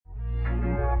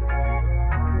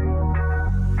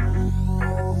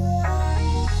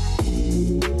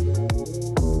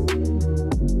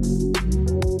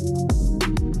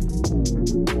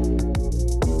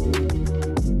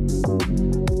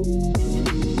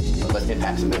let's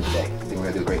impact some men today. I think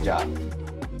we're going to do a great job.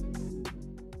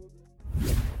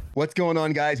 What's going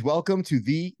on, guys? Welcome to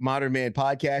the Modern Man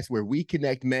Podcast, where we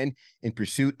connect men in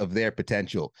pursuit of their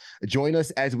potential. Join us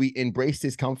as we embrace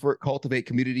discomfort, cultivate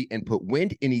community, and put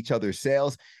wind in each other's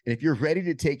sails. And if you're ready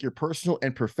to take your personal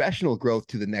and professional growth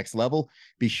to the next level,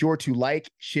 be sure to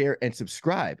like, share, and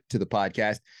subscribe to the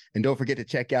podcast. And don't forget to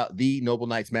check out the Noble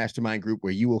Knights Mastermind Group,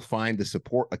 where you will find the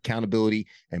support, accountability,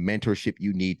 and mentorship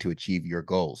you need to achieve your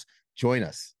goals. Join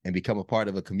us and become a part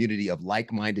of a community of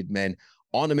like-minded men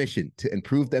on a mission to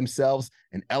improve themselves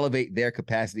and elevate their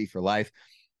capacity for life.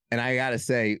 And I got to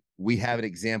say, we have an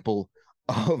example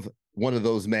of one of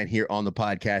those men here on the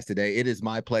podcast today. It is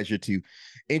my pleasure to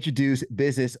introduce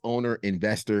business owner,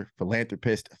 investor,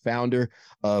 philanthropist, founder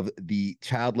of the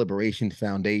Child Liberation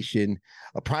Foundation,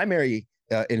 a primary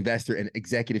investor and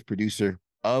executive producer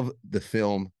of the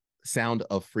film Sound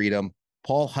of Freedom,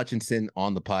 Paul Hutchinson,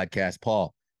 on the podcast.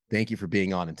 Paul, thank you for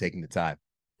being on and taking the time.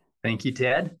 Thank you,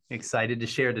 Ted. Excited to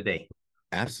share today.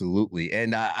 Absolutely.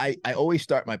 And I always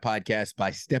start my podcast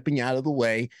by stepping out of the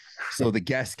way so the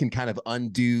guests can kind of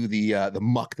undo the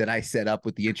muck that I set up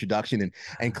with the introduction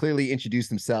and clearly introduce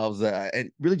themselves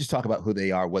and really just talk about who they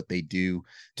are, what they do.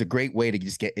 It's a great way to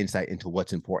just get insight into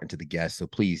what's important to the guests. So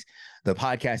please, the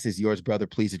podcast is yours, brother.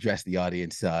 Please address the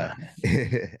audience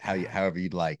however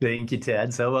you'd like. Thank you,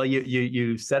 Ted. So, well,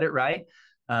 you said it right.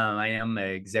 I am an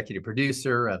executive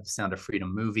producer of Sound of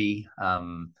Freedom movie.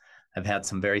 I've had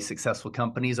some very successful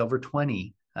companies, over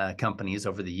 20 companies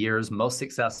over the years, most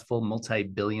successful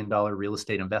multi-billion-dollar real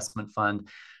estate investment fund.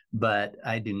 But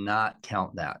I do not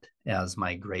count that as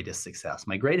my greatest success.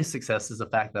 My greatest success is the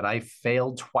fact that I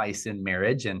failed twice in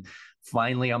marriage, and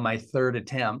finally on my third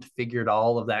attempt figured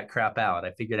all of that crap out.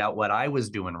 I figured out what I was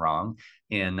doing wrong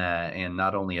in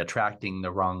not only attracting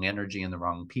the wrong energy and the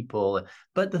wrong people,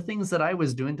 but the things that I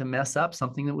was doing to mess up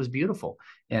something that was beautiful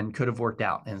and could have worked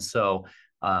out. And so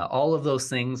all of those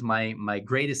things, my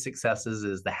greatest successes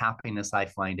is the happiness I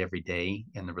find every day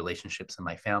in the relationships in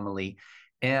my family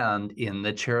and in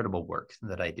the charitable work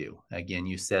that I do. Again,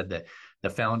 you said that the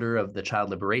founder of the Child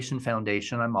Liberation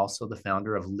Foundation, I'm also the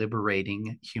founder of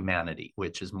Liberating Humanity,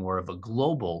 which is more of a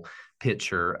global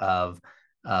picture of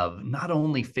not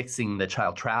only fixing the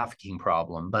child trafficking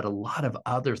problem, but a lot of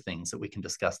other things that we can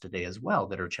discuss today as well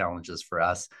that are challenges for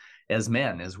us as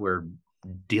men, as we're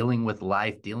dealing with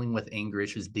life, dealing with anger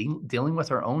issues, dealing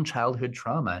with our own childhood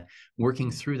trauma,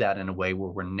 working through that in a way where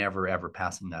we're never, ever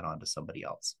passing that on to somebody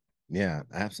else. Yeah,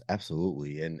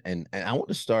 absolutely. And I want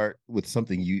to start with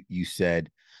something you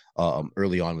said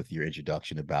early on with your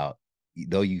introduction about,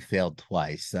 though you failed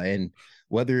twice, and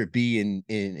whether it be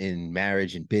in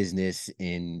marriage and business,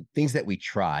 in things that we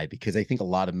try, because I think a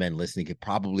lot of men listening could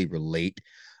probably relate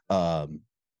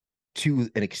to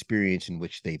an experience in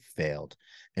which they've failed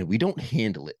and we don't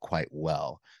handle it quite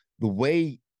well. The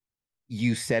way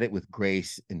you said it with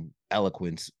grace and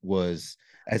eloquence was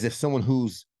as if someone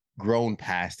who's grown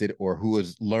past it or who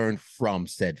has learned from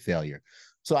said failure.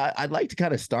 So I'd like to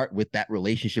kind of start with that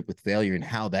relationship with failure and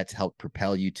how that's helped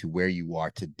propel you to where you are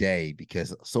today,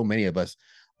 because so many of us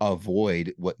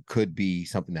avoid what could be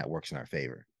something that works in our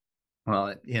favor.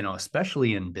 Well,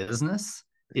 especially in business,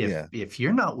 if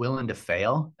you're not willing to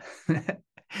fail,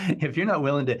 if you're not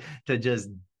willing to just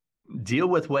deal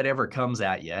with whatever comes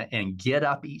at you and get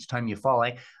up each time you fall,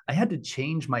 I had to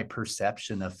change my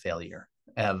perception of failure.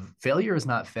 Failure is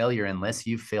not failure unless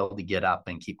you fail to get up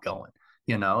and keep going.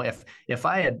 If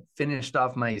I had finished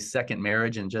off my second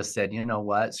marriage and just said, you know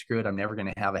what, screw it, I'm never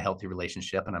going to have a healthy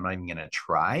relationship and I'm not even going to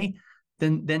try,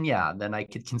 then I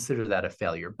could consider that a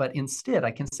failure. But instead,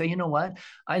 I can say, you know what,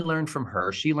 I learned from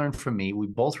her, she learned from me. We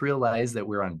both realized that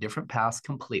we're on different paths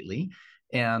completely.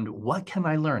 And what can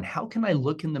I learn? How can I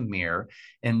look in the mirror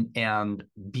and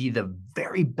be the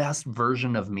very best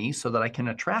version of me so that I can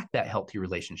attract that healthy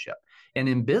relationship? And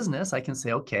in business, I can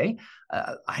say, okay,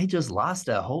 I just lost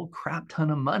a whole crap ton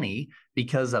of money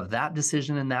because of that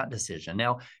decision and that decision.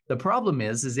 Now, the problem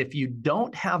is if you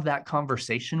don't have that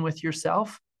conversation with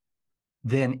yourself,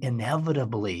 then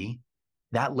inevitably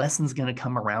that lesson's going to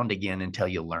come around again until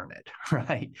you learn it,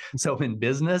 right? So in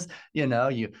business,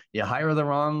 you hire the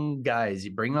wrong guys,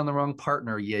 you bring on the wrong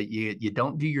partner, you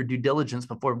don't do your due diligence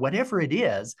before, whatever it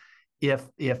is. If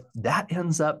that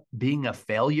ends up being a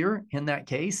failure in that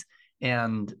case,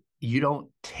 and you don't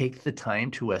take the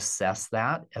time to assess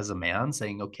that as a man,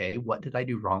 saying, okay, what did I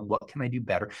do wrong? What can I do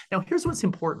better? Now, here's what's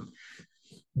important.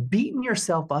 Beating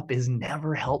yourself up is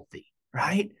never healthy,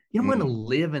 right? You don't want to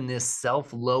live in this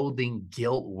self-loathing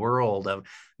guilt world of,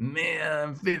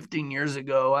 man, 15 years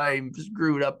ago, I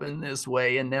screwed up in this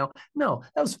way. And now, no,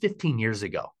 that was 15 years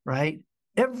ago, right?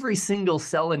 Every single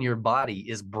cell in your body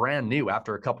is brand new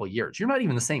after a couple of years. You're not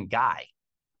even the same guy,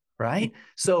 right?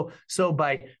 So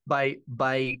by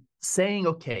saying,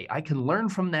 okay, I can learn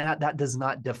from that, that does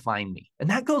not define me. And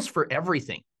that goes for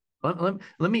everything.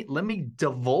 Let me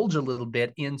divulge a little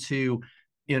bit into,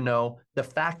 the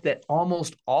fact that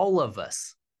almost all of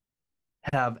us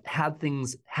have had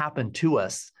things happen to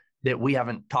us that we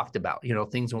haven't talked about,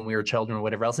 things when we were children or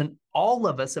whatever else. And all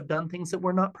of us have done things that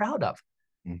we're not proud of.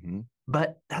 Mm-hmm.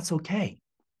 But that's okay.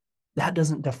 That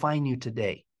doesn't define you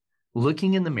today.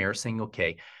 Looking in the mirror saying,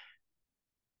 okay,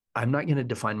 I'm not going to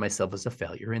define myself as a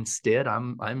failure. Instead,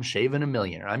 I'm shaving a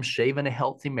millionaire. I'm shaving a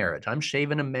healthy marriage. I'm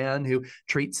shaving a man who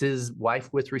treats his wife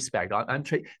with respect. I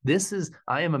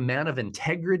am a man of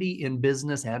integrity in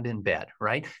business and in bed,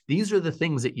 right? These are the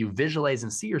things that you visualize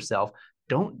and see yourself.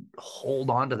 Don't hold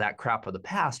on to that crap of the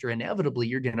past, or inevitably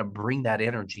you're going to bring that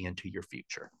energy into your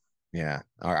future. Yeah.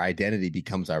 Our identity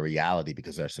becomes our reality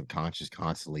because our subconscious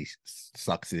constantly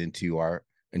sucks it into our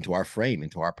frame,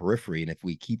 into our periphery. And if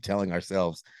we keep telling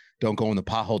ourselves, don't go in the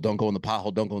pothole, don't go in the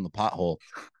pothole, don't go in the pothole,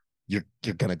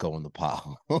 you're gonna go in the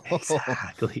pothole.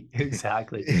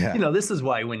 Exactly. Yeah. This is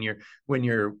why when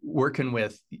you're working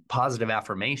with positive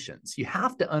affirmations, you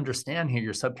have to understand how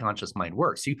your subconscious mind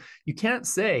works. You can't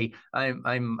say I'm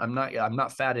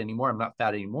not fat anymore. I'm not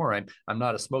fat anymore. I'm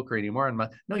not a smoker anymore.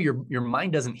 No, your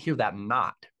mind doesn't hear that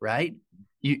not, right?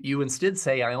 You instead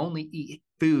say I only eat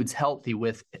foods healthy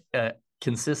with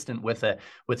consistent with a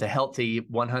healthy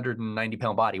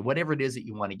 190-pound body, whatever it is that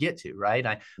you want to get to, right?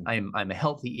 I'm a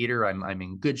healthy eater. I'm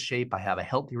in good shape. I have a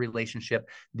healthy relationship.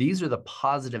 These are the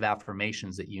positive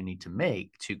affirmations that you need to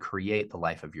make to create the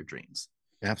life of your dreams.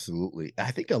 Absolutely.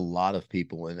 I think a lot of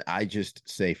people, and I just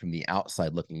say from the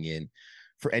outside looking in,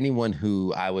 for anyone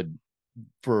who I would,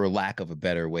 for lack of a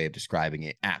better way of describing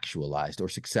it, actualized or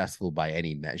successful by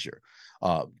any measure,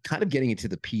 kind of getting into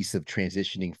the piece of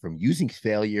transitioning from using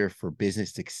failure for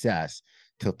business success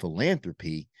to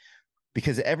philanthropy,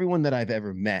 because everyone that I've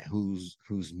ever met who's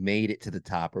made it to the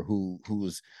top, or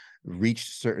who's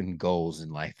reached certain goals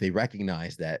in life, they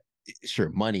recognize that sure,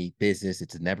 money, business,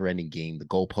 it's a never-ending game. The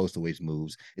goalpost always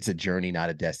moves. It's a journey, not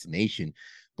a destination.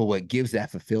 But what gives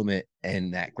that fulfillment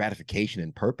and that gratification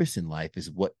and purpose in life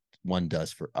is what one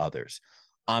does for others.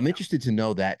 I'm interested to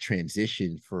know that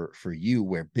transition for you,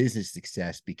 where business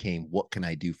success became what can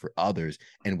I do for others,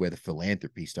 and where the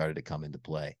philanthropy started to come into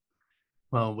play.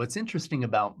 Well, what's interesting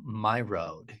about my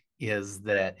road is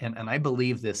that, and I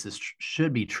believe this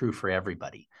should be true for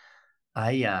everybody.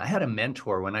 I had a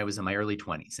mentor when I was in my early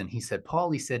 20s, and he said,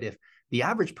 Paul, if the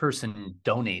average person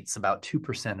donates about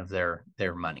 2% of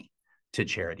their money to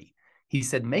charity, he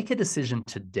said, make a decision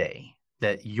today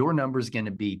that your number is going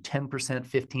to be 10%,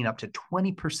 15, up to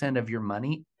 20% of your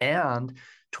money and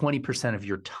 20% of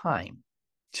your time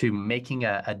to making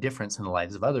a difference in the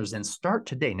lives of others, and start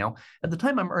today. Now, at the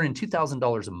time, I'm earning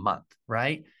 $2,000 a month,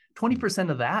 right? 20%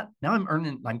 of that, now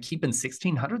I'm keeping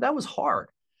 $1,600. That was hard.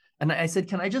 And I said,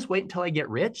 can I just wait until I get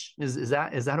rich? Is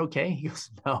that okay? He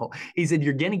goes, no. He said,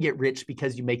 you're going to get rich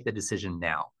because you make the decision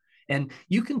now. And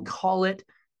you can call it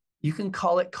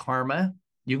karma.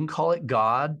 You can call it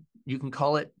God. You can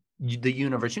call it the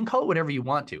universe. You can call it whatever you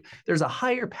want to. There's a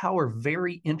higher power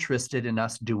very interested in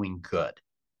us doing good.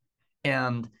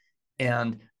 And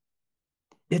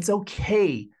it's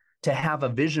okay to have a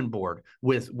vision board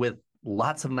with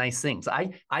lots of nice things.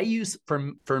 I use,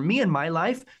 for me in my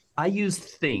life, I use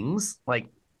things like,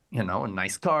 a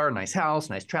nice car, nice house,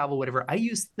 nice travel, whatever. I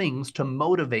use things to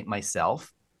motivate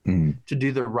myself to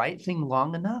do the right thing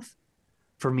long enough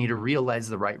for me to realize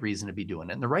the right reason to be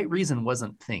doing it. And the right reason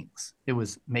wasn't things. It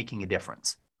was making a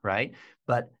difference, right?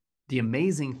 But the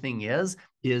amazing thing is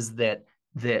that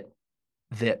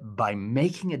by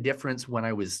making a difference when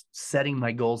I was setting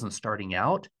my goals and starting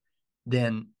out,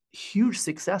 then huge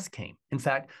success came. In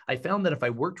fact, I found that if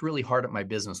I worked really hard at my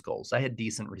business goals, I had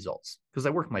decent results because I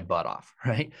worked my butt off,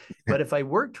 right? But if I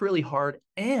worked really hard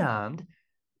and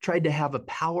tried to have a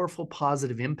powerful,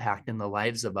 positive impact in the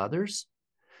lives of others,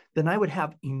 then I would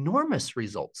have enormous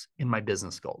results in my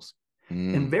business goals.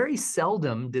 And very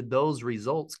seldom did those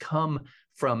results come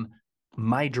from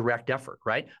my direct effort,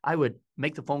 right? I would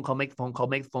make the phone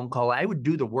call. I would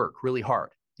do the work really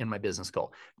hard in my business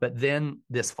goal. But then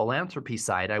this philanthropy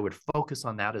side, I would focus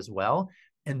on that as well.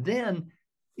 And then,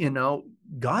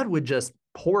 God would just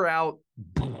pour out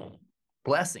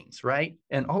blessings, right?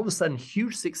 And all of a sudden,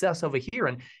 huge success over here.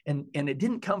 And it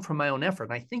didn't come from my own effort.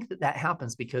 And I think that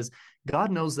happens because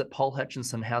God knows that Paul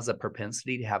Hutchinson has a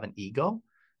propensity to have an ego.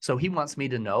 So he wants me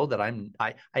to know that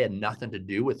I had nothing to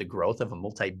do with the growth of a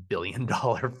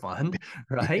multi-billion-dollar fund,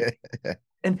 right?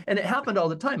 And it happened all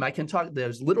the time. I can talk,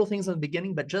 there's little things in the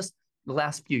beginning, but just the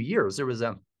last few years, there was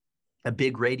a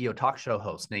big radio talk show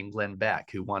host named Glenn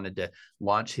Beck who wanted to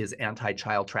launch his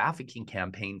anti-child trafficking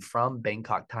campaign from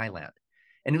Bangkok, Thailand.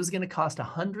 And it was going to cost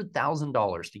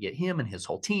 $100,000 to get him and his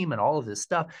whole team and all of this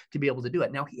stuff to be able to do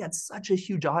it. Now, he had such a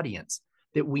huge audience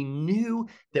that we knew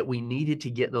that we needed to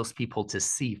get those people to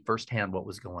see firsthand what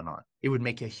was going on. It would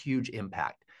make a huge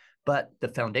impact. But the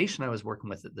foundation I was working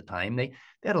with at the time, they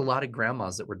had a lot of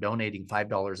grandmas that were donating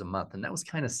 $5 a month, and that was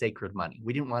kind of sacred money.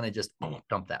 We didn't want to just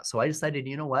dump that. So I decided,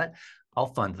 you know what?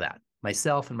 I'll fund that.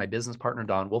 Myself and my business partner,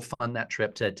 Don, will fund that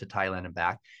trip to Thailand and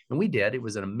back. And we did. It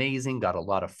was an amazing, got a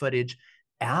lot of footage.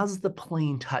 As the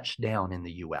plane touched down in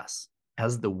the US,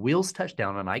 as the wheels touched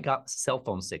down and I got cell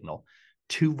phone signal,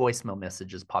 2 voicemail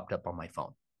messages popped up on my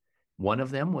phone. One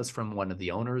of them was from one of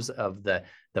the owners of the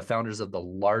founders of the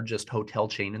largest hotel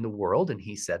chain in the world. And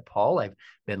he said, Paul, I've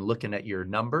been looking at your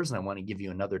numbers and I want to give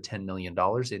you another $10 million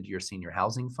into your senior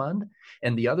housing fund.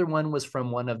 And the other one was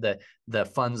from one of the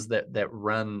funds that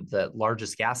run the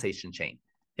largest gas station chain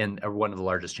or one of the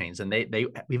largest chains. And they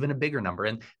even a bigger number.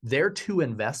 And their 2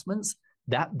 investments,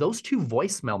 those 2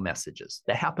 voicemail messages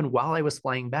that happened while I was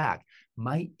flying back,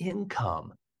 my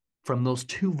income from those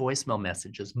 2 voicemail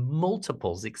messages,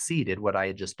 multiples exceeded what I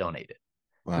had just donated.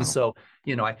 Wow. And so,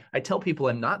 I tell people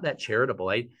I'm not that charitable.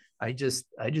 I just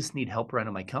need help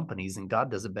running my companies, and God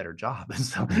does a better job. And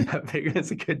so I figure it's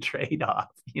a good trade-off,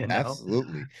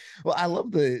 Absolutely. Well, I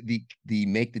love the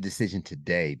make the decision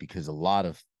today, because a lot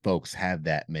of folks have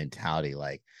that mentality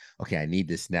like, okay, I need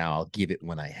this now, I'll give it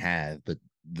when I have. But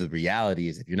the reality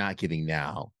is, if you're not giving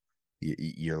now,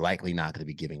 you're likely not going to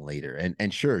be giving later.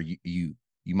 And sure,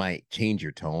 you might change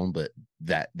your tone, but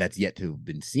that's yet to have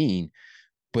been seen.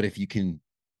 But if you can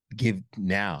give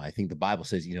now, I think the Bible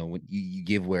says, when you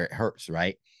give where it hurts,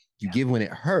 right? You give when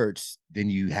it hurts, then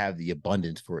you have the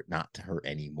abundance for it not to hurt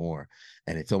anymore.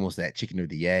 And it's almost that chicken or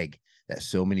the egg that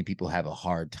so many people have a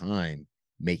hard time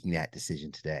making that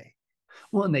decision today.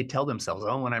 Well, and they tell themselves,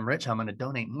 oh, when I'm rich, I'm going to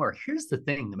donate more. Here's the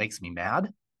thing that makes me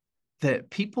mad, that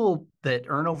people that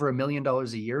earn over $1 million a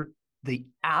year, the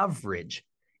average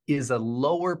is a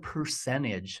lower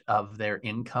percentage of their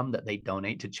income that they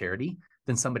donate to charity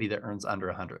than somebody that earns under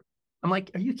 100. I'm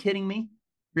like, are you kidding me?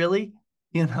 Really?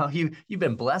 You've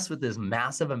been blessed with this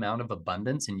massive amount of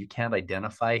abundance, and you can't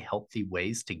identify healthy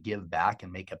ways to give back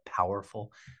and make a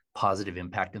powerful, positive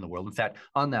impact in the world. In fact,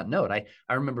 on that note,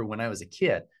 I remember when I was a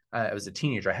kid, I was a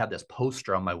teenager, I had this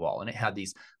poster on my wall, and it had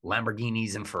these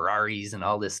Lamborghinis and Ferraris and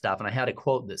all this stuff. And I had a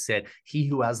quote that said, he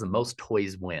who has the most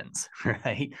toys wins,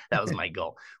 right? That was my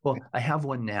goal. Well, I have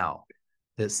one now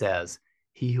that says,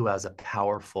 he who has a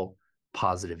powerful,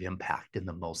 positive impact in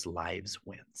the most lives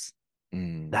wins.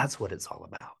 That's what it's all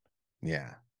about.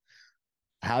 Yeah.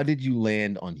 How did you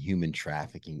land on human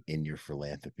trafficking in your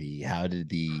philanthropy? How did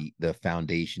the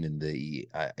foundation and the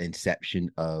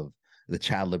inception of the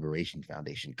Child Liberation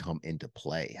Foundation come into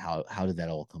play? How did that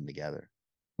all come together?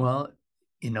 Well,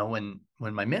 when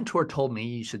my mentor told me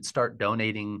you should start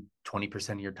donating 20%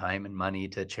 of your time and money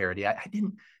to charity,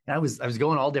 I was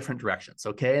going all different directions.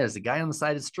 Okay. There's a guy on the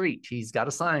side of the street. He's got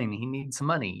a sign. He needs some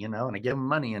money, and I give him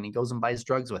money and he goes and buys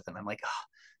drugs with it. I'm like, oh,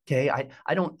 okay,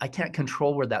 I can't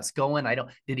control where that's going.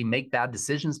 Did he make bad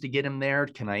decisions to get him there?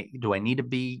 Do I need to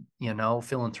be,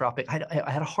 philanthropic?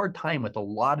 I had a hard time with a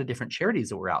lot of different charities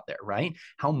that were out there, right?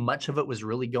 How much of it was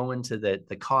really going to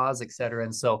the cause, et cetera.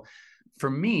 And so for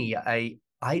me,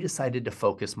 I decided to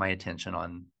focus my attention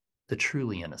on the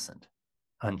truly innocent,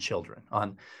 on children,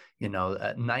 on, a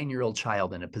 9-year-old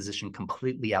child in a position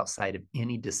completely outside of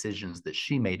any decisions that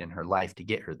she made in her life to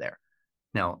get her there.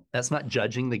 Now, that's not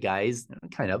judging the guys,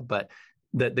 kind of, but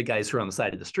the guys who are on the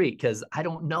side of the street, because I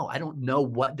don't know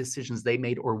what decisions they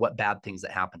made or what bad things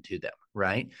that happened to them,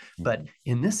 right? Mm-hmm. But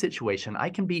in this situation,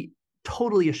 I can be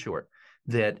totally assured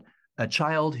that a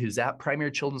child who's at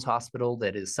Primary Children's Hospital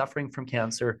that is suffering from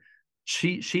cancer,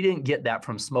 she didn't get that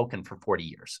from smoking for 40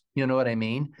 years. You know what I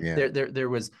mean? Yeah. There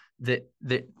was the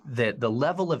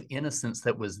level of innocence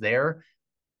that was there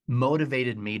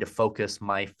motivated me to focus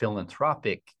my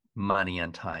philanthropic money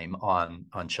and time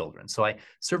on children. So I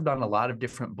served on a lot of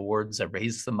different boards. I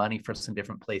raised some money from some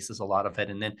different places, a lot of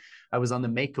it. And then I was on the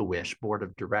Make-A-Wish board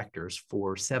of directors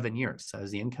for 7 years. I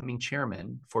was the incoming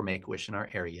chairman for Make-A-Wish in our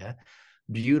area.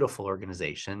 Beautiful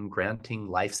organization, granting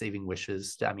life-saving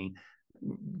wishes.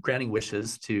 Granting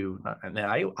wishes to, and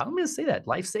I'm going to say that,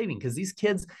 life-saving, because these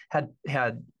kids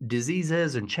had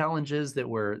diseases and challenges that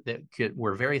were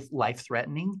very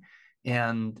life-threatening,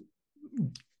 and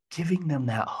giving them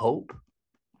that hope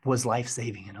was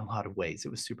life-saving in a lot of ways.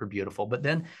 It was super beautiful. But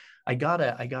then I got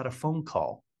a phone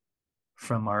call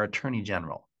from our attorney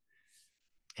general.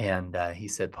 And he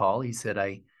said, Paul, he said,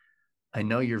 I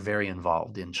know you're very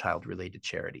involved in child-related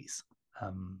charities.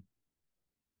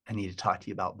 I need to talk to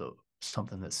you about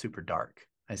something that's super dark.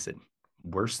 I said,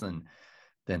 worse than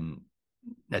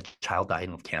a child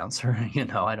dying of cancer?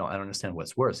 I don't understand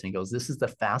what's worse. And he goes, this is the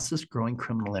fastest growing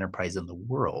criminal enterprise in the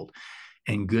world,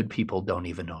 and good people don't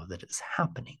even know that it's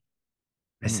happening.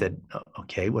 I said,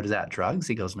 okay, what is that, drugs?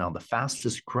 He goes, no, the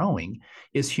fastest growing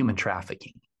is human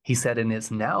trafficking. He said, and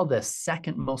it's now the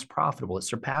second most profitable. It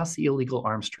surpassed the illegal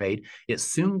arms trade. It's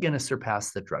soon going to surpass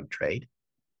the drug trade.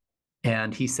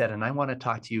 And he said, and I want to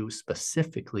talk to you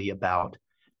specifically about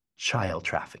child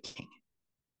trafficking.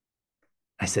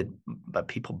 I said, but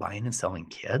people buying and selling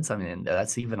kids? I mean,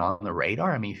 that's even on the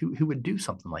radar. I mean, who would do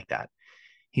something like that?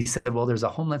 He said, well, there's a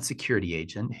Homeland Security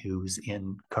agent who's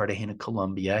in Cartagena,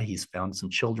 Colombia. He's found some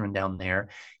children down there.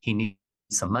 He needs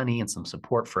some money and some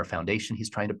support for a foundation he's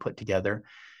trying to put together.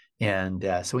 And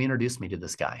so he introduced me to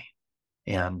this guy.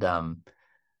 And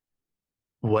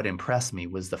what impressed me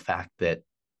was the fact that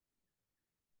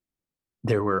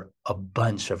there were a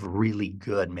bunch of really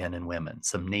good men and women,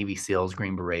 some Navy SEALs,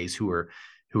 Green Berets who were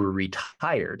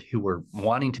retired, who were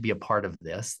wanting to be a part of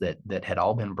this, that had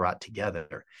all been brought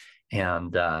together.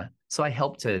 And so I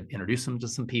helped to introduce him to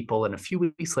some people. And a few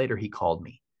weeks later, he called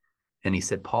me and he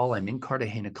said, Paul, I'm in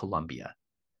Cartagena, Colombia.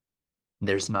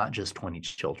 There's not just 20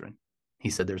 children. He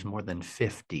said, there's more than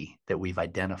 50 that we've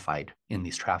identified in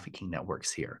these trafficking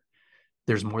networks here.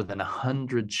 There's more than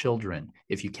 100 children,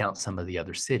 if you count some of the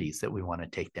other cities, that we want to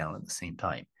take down at the same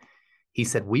time. He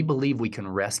said, we believe we can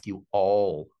rescue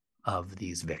all of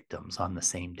these victims on the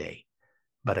same day,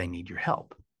 but I need your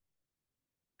help.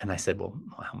 And I said, well,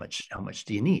 how much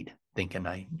do you need? Thinking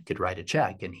I could write a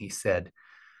check. And he said,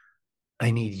 I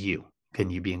need you.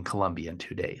 Can you be in Colombia in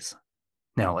 2 days?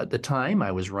 Now, at the time,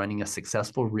 I was running a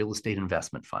successful real estate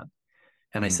investment fund.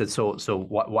 And I said, so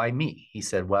why me? He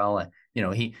said, well,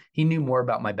 he knew more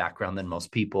about my background than most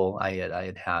people. I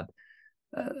had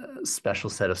a special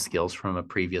set of skills from a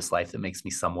previous life that makes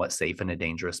me somewhat safe in a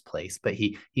dangerous place. But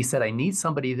he said, I need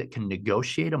somebody that can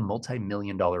negotiate a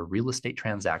multi-million-dollar real estate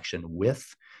transaction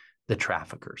with the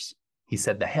traffickers. He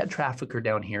said, the head trafficker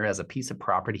down here has a piece of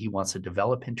property he wants to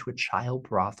develop into a child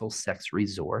brothel sex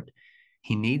resort.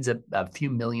 He needs a few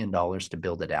 $1 million to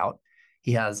build it out.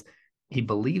 He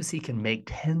believes he can make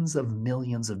tens of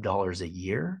millions of dollars a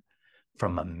year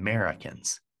from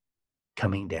Americans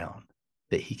coming down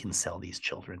that he can sell these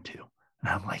children to. And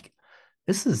I'm like,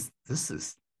 this is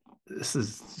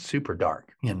super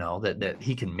dark, that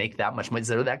he can make that much money. Is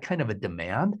there that kind of a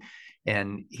demand?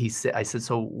 And I said,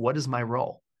 so what is my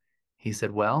role? He said,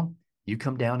 well, you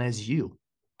come down as you.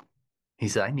 He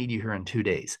said, I need you here in 2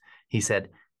 days. He said,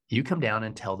 you come down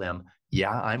and tell them,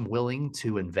 yeah, I'm willing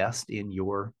to invest in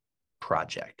your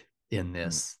project in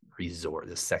this resort,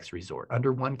 this sex resort,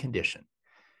 under one condition.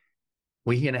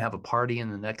 We're going to have a party in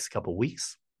the next couple of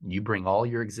weeks. You bring all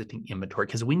your existing inventory,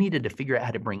 because we needed to figure out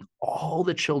how to bring all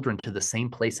the children to the same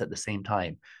place at the same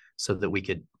time so that we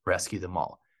could rescue them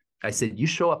all. I said, you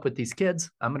show up with these kids.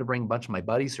 I'm going to bring a bunch of my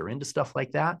buddies who are into stuff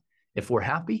like that. If we're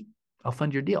happy, I'll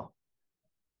fund your deal.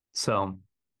 So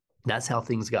that's how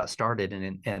things got started.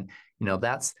 And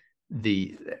that's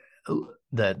the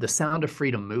Sound of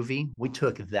Freedom movie. We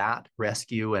took that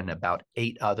rescue and about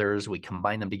 8 others. We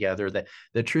combined them together.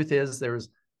 The truth is, there's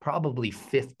probably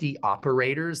 50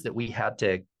 operators that we had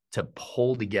to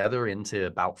pull together into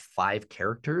about 5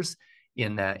 characters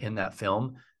in that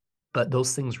film. But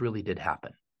those things really did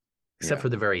happen, except for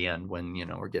the very end when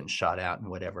we're getting shot out and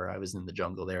whatever. I was in the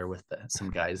jungle there with some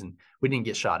guys, and we didn't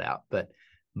get shot out, but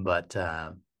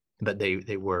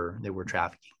they were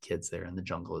trafficking kids there in the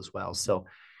jungle as well. So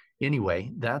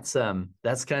anyway, that's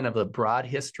kind of a broad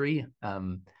history.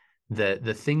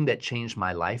 The thing that changed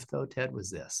my life, though, Ted,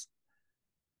 was this.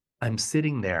 I'm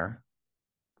sitting there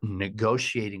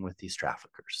negotiating with these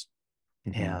traffickers,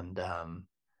 and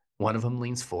one of them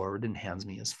leans forward and hands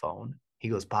me his phone. He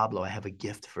goes, Pablo, I have a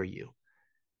gift for you.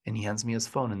 And he hands me his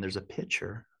phone, and there's a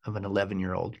picture of an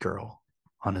 11-year-old girl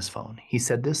on his phone. He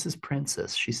said, this is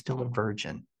Princess. She's still a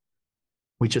virgin.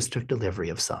 We just took delivery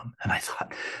of some. And I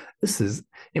thought,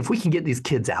 if we can get these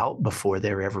kids out before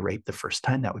they're ever raped the first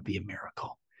time, that would be a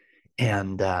miracle.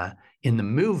 And in the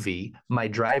movie, my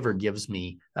driver gives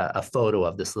me a photo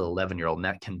of this little 11-year-old, and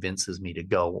that convinces me to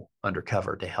go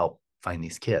undercover to help find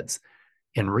these kids.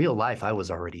 In real life, I was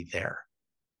already there.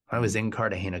 I was in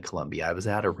Cartagena, Colombia. I was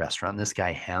at a restaurant. This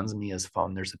guy hands me his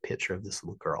phone. There's a picture of this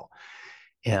little girl.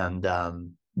 And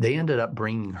they ended up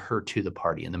bringing her to the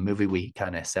party. In the movie, we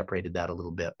kind of separated that a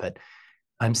little bit. But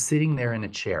I'm sitting there in a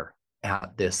chair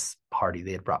at this party.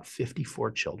 They had brought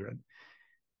 54 children.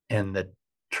 And the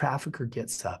trafficker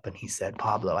gets up and he said,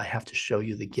 Pablo, I have to show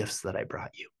you the gifts that I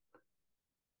brought you.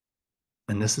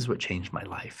 And this is what changed my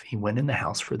life. He went in the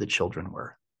house where the children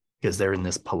were, because they're in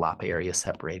this palapa area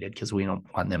separated, because we don't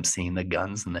want them seeing the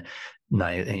guns and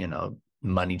the,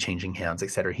 money changing hands,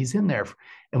 et cetera. He's in there,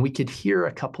 and we could hear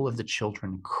a couple of the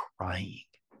children crying,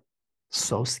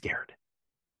 so scared.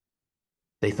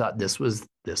 They thought this was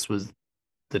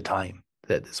the time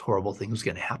that this horrible thing was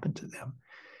going to happen to them.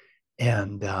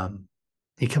 And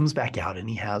he comes back out and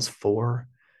he has 4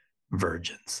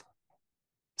 virgins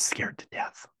scared to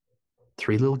death.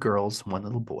 3 little girls, 1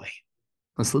 little boy.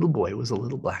 This little boy was a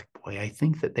little black boy. I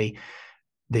think that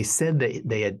they said that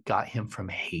they had got him from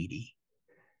Haiti.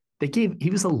 He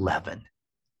was 11.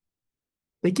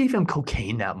 They gave him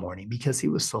cocaine that morning because he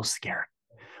was so scared.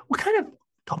 What kind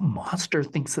of monster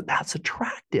thinks that that's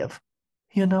attractive?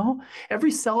 Every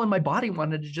cell in my body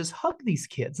wanted to just hug these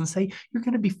kids and say, you're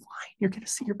going to be fine. You're going to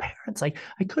see your parents. I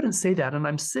couldn't say that. And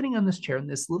I'm sitting on this chair, and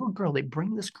this little girl, they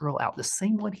bring this girl out, the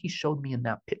same one he showed me in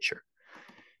that picture.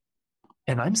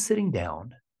 And I'm sitting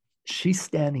down. She's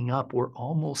standing up. We're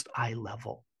almost eye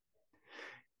level.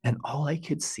 And all I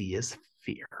could see is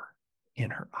fear in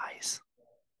her eyes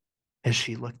as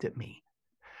she looked at me.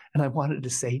 And I wanted to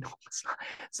say, no, it's not,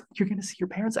 you're going to see your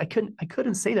parents. I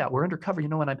couldn't say that. We're undercover,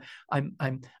 and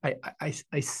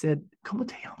I said, "¿Cómo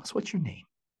te llamas? What's your name?"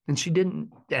 And she didn't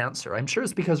answer. I'm sure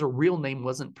it's because her real name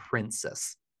wasn't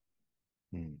Princess.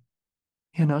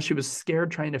 She was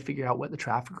scared, trying to figure out what the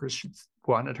traffickers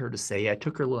wanted her to say. I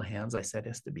took her little hands. I said,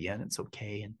 "Está bien, it's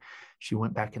okay." And she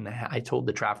went back in I told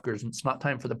the traffickers, it's not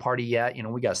time for the party yet.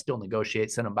 We got to still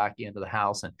negotiate, send them back into the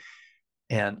house.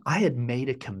 And I had made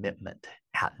a commitment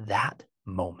at that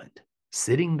moment,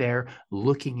 sitting there,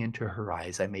 looking into her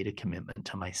eyes. I made a commitment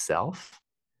to myself,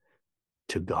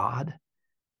 to God,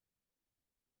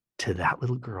 to that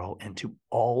little girl, and to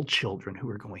all children who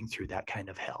are going through that kind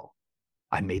of hell.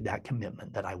 I made that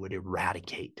commitment that I would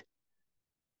eradicate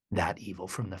that evil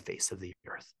from the face of the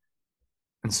earth.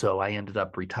 And so I ended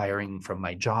up retiring from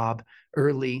my job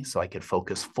early so I could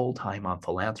focus full-time on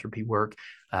philanthropy work.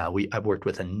 I've worked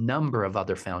with a number of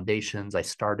other foundations. I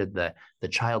started the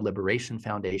Child Liberation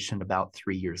Foundation about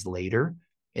 3 years later.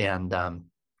 And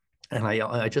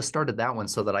I just started that one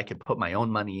so that I could put my own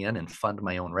money in and fund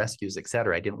my own rescues, et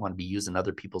cetera. I didn't want to be using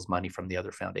other people's money from the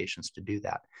other foundations to do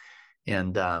that.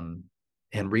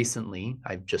 And recently,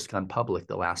 I've just gone public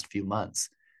the last few months.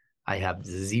 I have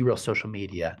 0 social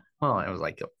media. Well, it was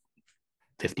like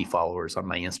 50 followers on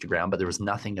my Instagram, but there was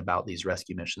nothing about these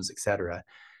rescue missions, et cetera.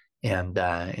 And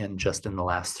just in the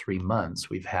last 3 months,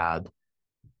 we've had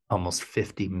almost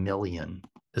 50 million.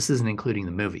 This isn't including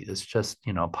the movie. This is just,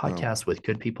 podcasts with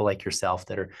good people like yourself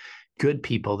that are good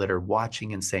people that are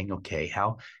watching and saying, okay,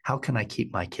 how can I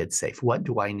keep my kids safe? What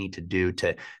do I need to do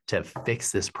to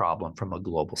fix this problem from a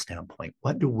global standpoint?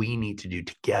 What do we need to do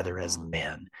together as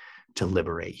men to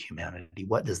liberate humanity?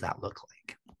 What does that look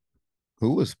like?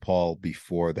 Who was Paul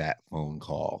before that phone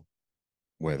call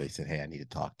where they said, "Hey, I need to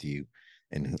talk to you"?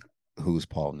 And who's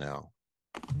Paul now?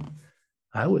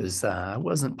 I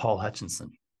wasn't Paul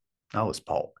Hutchinson. I was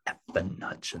Paul effing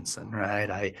Hutchinson,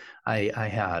 right? I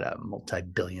had a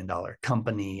multi-billion-dollar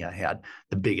company. I had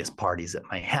the biggest parties at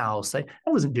my house. I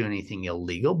wasn't doing anything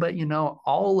illegal, but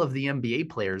all of the NBA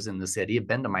players in the city have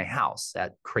been to my house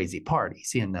at crazy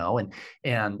parties, and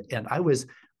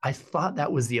I thought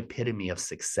that was the epitome of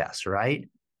success, right?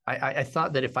 I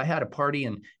thought that if I had a party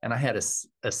and I had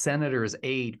a senator's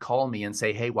aide call me and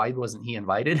say, "Hey, why wasn't he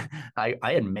invited?" I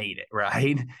had made it,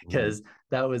 right? Because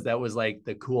that was like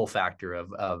the cool factor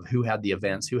of who had the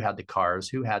events, who had the cars,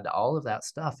 who had all of that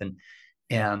stuff,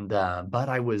 but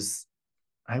I was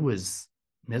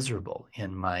miserable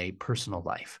in my personal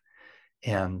life,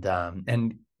 and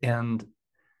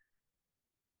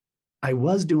I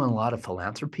was doing a lot of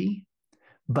philanthropy,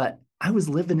 but I was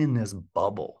living in this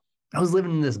bubble. I was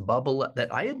living in this bubble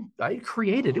that I had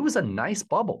created. It was a nice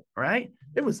bubble, right?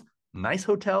 It was nice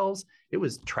hotels. It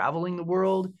was traveling the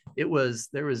world. There was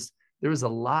a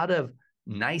lot of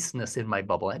niceness in my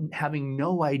bubble, and having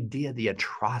no idea the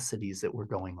atrocities that were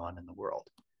going on in the world.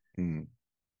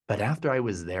 But after I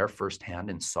was there firsthand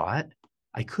and saw it,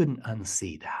 I couldn't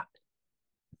unsee that.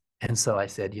 And so I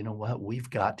said, you know what? We've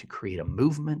got to create a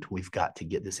movement. We've got to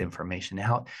get this information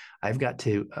out. I've got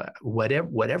to,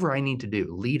 whatever I need to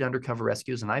do, lead undercover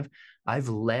rescues. And I've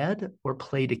led or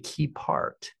played a key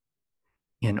part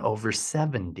in over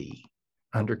 70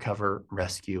 undercover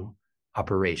rescue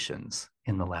operations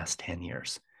in the last 10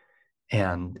 years.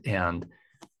 And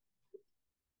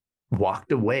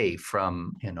walked away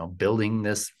from, building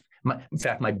this. In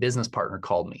fact, my business partner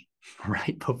called me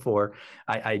right before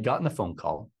I got on the phone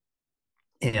call.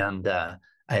 And I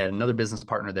had another business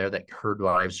partner there that heard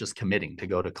what I was just committing to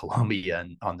go to Colombia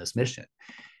on this mission.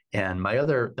 And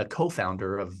the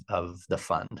co-founder of the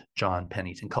fund, John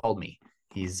Pennington, called me.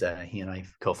 He and I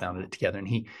co-founded it together. And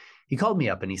he called me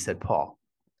up and he said, Paul,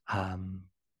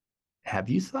 have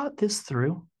you thought this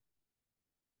through?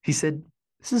 He said,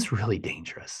 this is really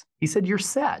dangerous. He said, you're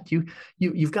set.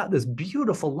 You've got this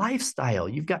beautiful lifestyle.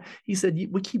 He said,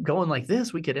 we keep going like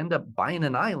this, we could end up buying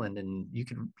an island and you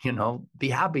could, be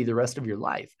happy the rest of your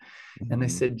life. Mm-hmm. And I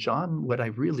said, John, would I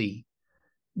really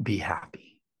be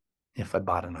happy if I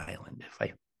bought an island, if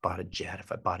I bought a jet,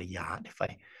 if I bought a yacht,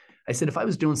 I said, if I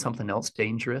was doing something else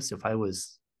dangerous, if I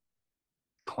was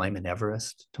climbing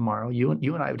Everest tomorrow, you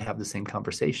and I would have the same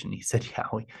conversation. He said, yeah,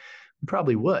 we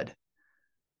probably would.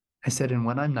 I said, and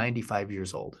when I'm 95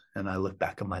 years old and I look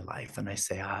back on my life and I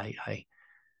say, I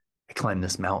climbed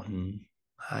this mountain,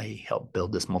 I helped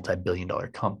build this multi-billion-dollar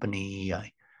company,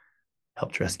 I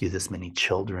helped rescue this many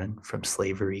children from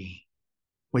slavery,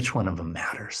 which one of them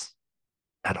matters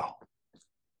at all?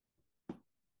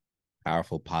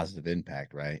 Powerful, positive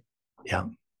impact, right? Yeah.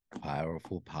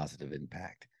 Powerful, positive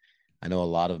impact. I know a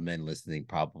lot of men listening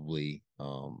probably,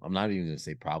 I'm not even going to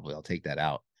say probably, I'll take that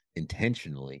out,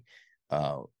 intentionally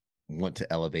want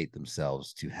to elevate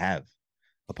themselves to have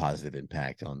a positive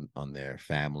impact on their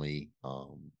family,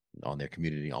 on their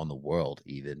community, on the world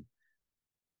even.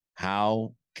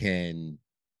 How can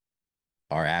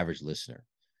our average listener,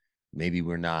 maybe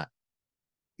we're not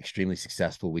extremely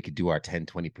successful, we could do our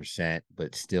 10-20%,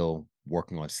 but still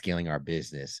working on scaling our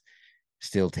business,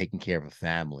 still taking care of a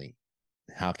family,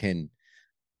 how can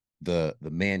the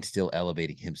man still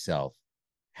elevating himself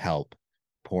help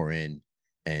pour in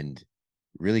and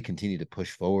really continue to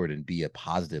push forward and be a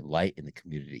positive light in the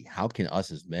community? How can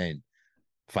us as men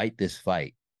fight this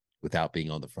fight without being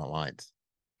on the front lines?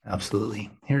 Absolutely.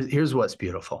 Here's what's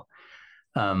beautiful.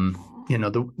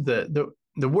 The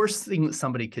worst thing that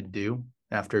somebody could do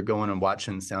after going and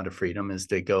watching Sound of Freedom is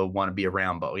to go want to be a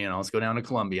Rambo. Let's go down to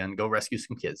Colombia and go rescue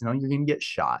some kids. You're going to get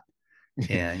shot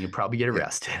and you'll probably get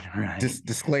arrested, right?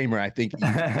 Disclaimer, I think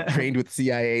you trained with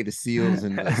CIA, the SEALs,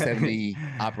 and the 70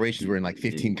 operations were in like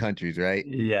 15 countries, right?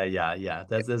 Yeah.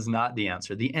 That's not the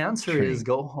answer. The answer is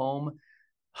go home,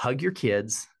 hug your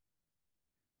kids,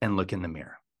 and look in the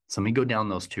mirror. So let me go down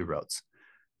those two roads.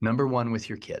 Number one, with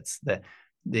your kids,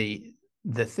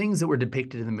 the things that were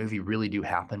depicted in the movie really do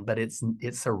happen, but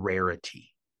it's a rarity.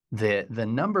 The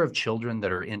number of children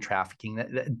that are in trafficking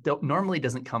that normally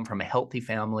doesn't come from a healthy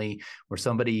family where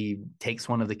somebody takes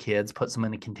one of the kids, puts them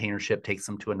in a container ship, takes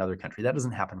them to another country. That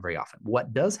doesn't happen very often.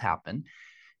 What does happen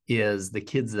is the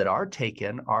kids that are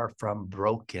taken are from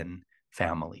broken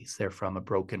families. They're from a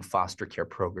broken foster care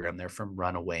program. They're from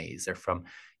runaways. They're from,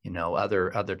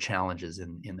 other challenges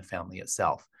in the family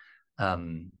itself.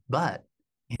 But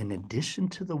in addition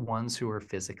to the ones who are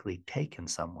physically taken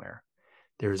somewhere,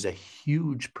 there's a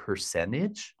huge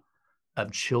percentage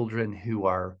of children who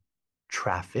are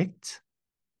trafficked,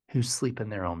 who sleep in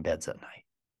their own beds at night.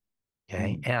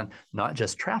 Okay. And not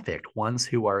just trafficked, ones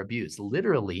who are abused.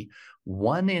 Literally,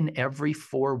 1 in every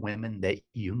 4 women that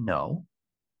you know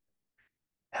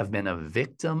have been a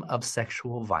victim of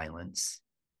sexual violence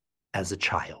as a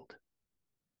child.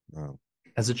 Wow.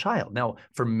 As a child. Now,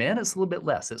 for men, it's a little bit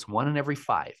less. It's 1 in every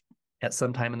 5 at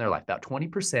some time in their life. About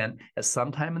 20% at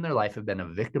some time in their life have been a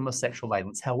victim of sexual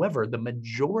violence. However, the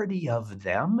majority of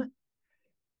them,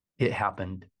 it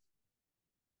happened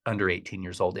under 18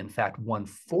 years old. In fact,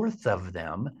 1/4 of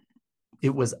them,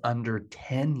 it was under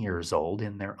 10 years old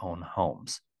in their own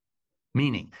homes.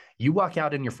 Meaning, you walk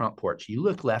out in your front porch, you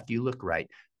look left, you look right.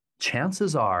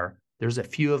 Chances are there's a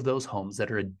few of those homes that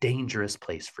are a dangerous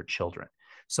place for children.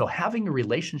 So having a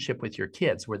relationship with your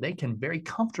kids where they can very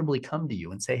comfortably come to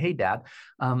you and say, hey, Dad,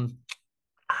 I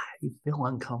feel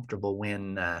uncomfortable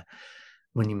when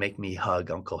you make me hug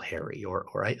Uncle Harry,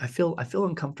 or I feel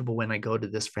uncomfortable when I go to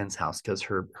this friend's house because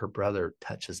her brother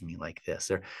touches me like this,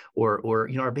 or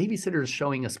our babysitter is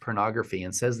showing us pornography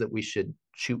and says that we should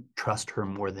trust her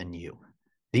more than you.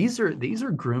 These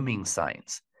are grooming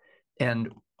signs,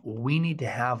 and we need to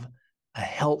have a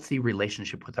healthy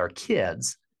relationship with our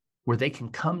kids where they can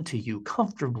come to you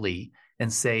comfortably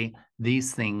and say,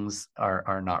 these things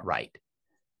are not right.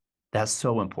 That's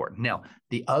so important. Now,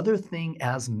 the other thing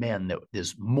as men that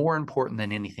is more important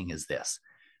than anything is this.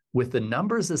 With the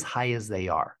numbers as high as they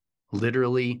are,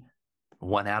 literally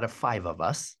 1 out of 5 of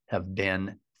us have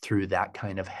been through that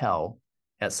kind of hell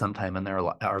at some time in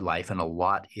our life, and a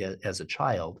lot as a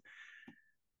child.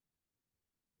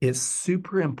 It's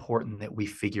super important that we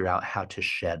figure out how to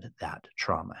shed that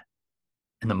trauma.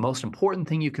 And the most important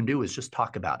thing you can do is just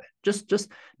talk about it. Just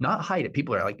not hide it.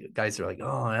 People are like, guys are like,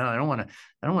 oh, I don't want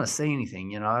to say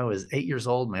anything. I was 8 years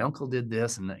old. My uncle did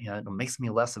this, and it makes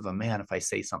me less of a man if I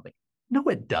say something. No,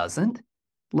 it doesn't.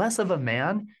 Less of a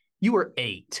man. You were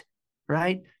 8,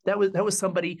 right? That was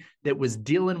somebody that was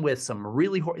dealing with some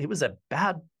really it was a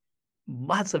bad,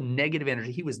 lots of negative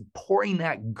energy. He was pouring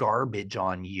that garbage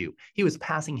on you. He was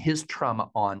passing his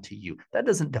trauma on to you. That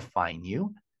doesn't define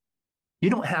you. You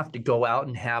don't have to go out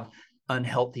and have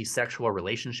unhealthy sexual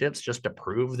relationships just to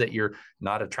prove that you're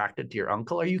not attracted to your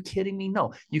uncle. Are you kidding me?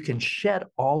 No, you can shed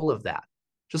all of that.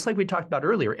 Just like we talked about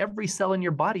earlier, every cell in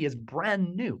your body is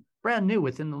brand new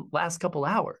within the last couple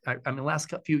hours.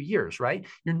 Last few years, right?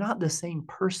 You're not the same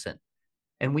person.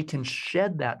 And we can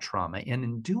shed that trauma. And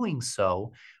in doing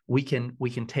so, we can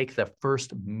take the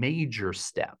first major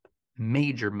step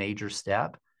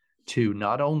to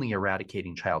not only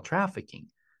eradicating child trafficking,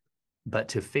 but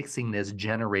to fixing this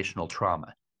generational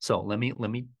trauma. So let me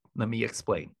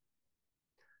explain.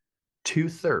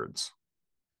 2/3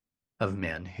 of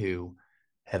men who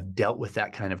have dealt with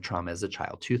that kind of trauma as a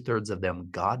child, 2/3 of them,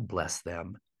 God bless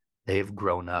them, they've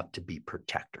grown up to be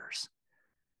protectors.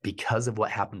 Because of what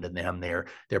happened to them, they're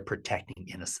protecting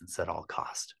innocence at all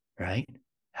cost, right?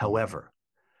 However,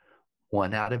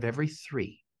 1 out of every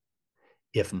 3,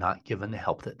 if not given the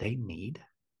help that they need,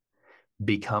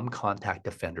 become contact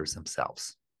offenders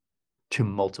themselves to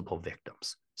multiple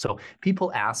victims. So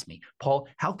people ask me, Paul,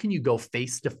 how can you go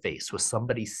face to face with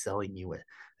somebody selling you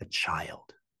a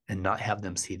child and not have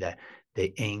them see the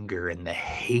anger and the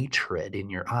hatred in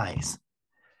your eyes?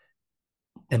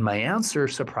 And my answer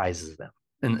surprises them.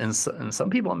 And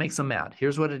some people, it makes them mad.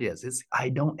 Here's what it is. I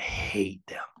don't hate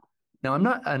them. Now, I'm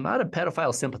not a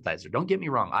pedophile sympathizer. Don't get me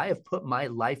wrong. I have put my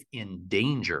life in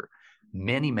danger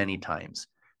many, many times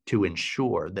to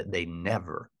ensure that they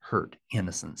never hurt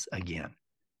innocents again,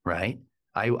 right?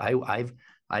 I've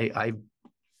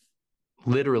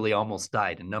literally almost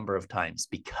died a number of times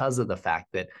because of the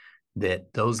fact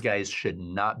that those guys should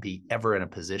not be ever in a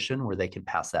position where they can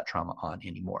pass that trauma on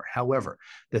anymore. However,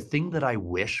 the thing that I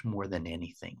wish more than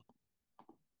anything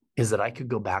is that I could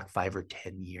go back 5 or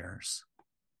 10 years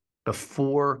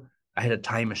before I had a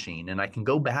time machine, and I can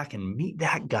go back and meet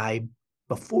that guy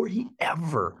before he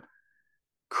ever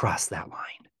cross that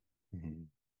line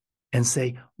and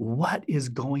say, what is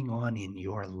going on in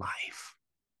your life?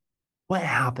 What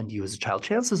happened to you as a child?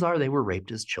 Chances are they were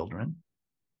raped as children.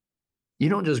 You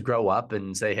don't just grow up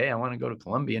and say, hey, I want to go to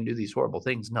Colombia and do these horrible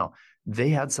things. No, they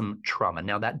had some trauma.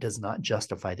 Now, that does not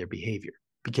justify their behavior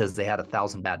because they had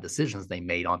 1,000 bad decisions they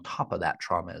made on top of that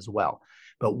trauma as well.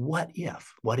 But what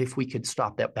if we could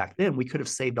stop that back then? We could have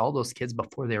saved all those kids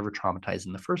before they were traumatized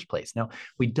in the first place. Now,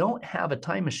 we don't have a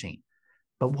time machine.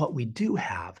 But what we do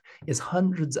have is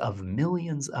hundreds of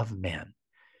millions of men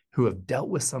who have dealt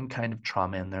with some kind of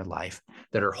trauma in their life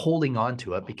that are holding on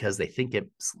to it because they think it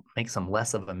makes them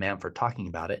less of a man for talking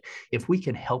about it. If we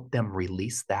can help them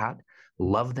release that,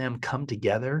 love them, come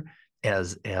together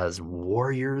as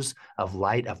warriors of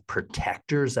light, of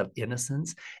protectors of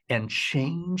innocence, and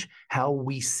change how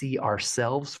we see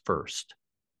ourselves first,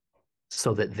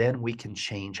 so that then we can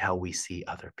change how we see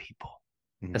other people,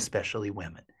 especially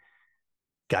women.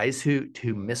 Guys who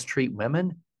mistreat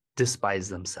women despise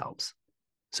themselves.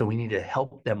 So we need to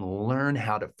help them learn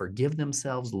how to forgive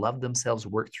themselves, love themselves,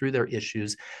 work through their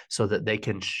issues so that they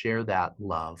can share that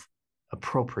love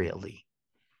appropriately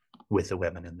with the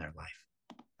women in their life.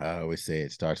 I always say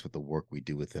it starts with the work we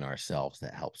do within ourselves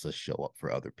that helps us show up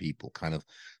for other people, kind of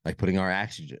like putting our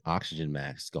oxygen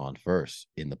mask on first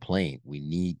in the plane. We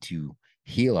need to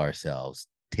heal ourselves,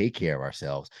 take care of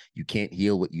ourselves. You can't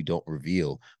heal what you don't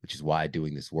reveal, which is why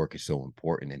doing this work is so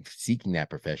important. And seeking that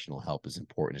professional help is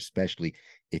important, especially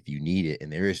if you need it.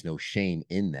 And there is no shame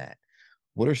in that.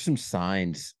 What are some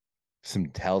signs, some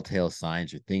telltale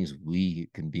signs or things we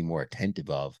can be more attentive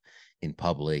of in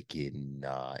public, in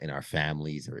our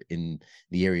families, or in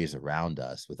the areas around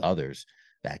us with others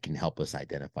that can help us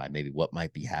identify maybe what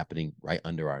might be happening right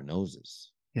under our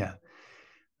noses? Yeah.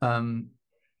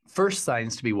 First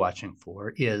signs to be watching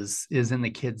for is in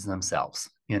the kids themselves.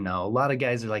 A lot of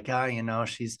guys are like,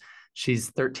 she's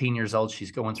 13 years old.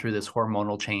 She's going through this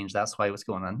hormonal change. That's why what's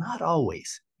going on. Not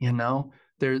always,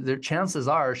 their chances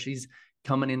are she's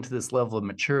coming into this level of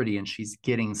maturity and she's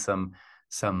getting some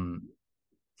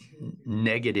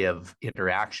negative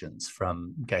interactions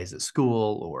from guys at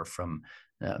school or from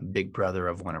big brother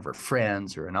of one of her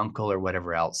friends or an uncle or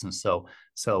whatever else. And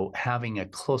so having a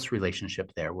close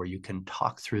relationship there where you can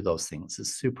talk through those things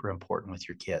is super important with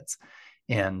your kids.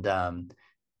 And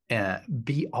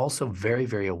be also very,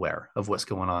 very aware of what's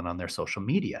going on their social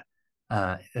media.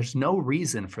 there's no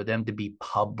reason for them to be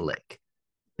public.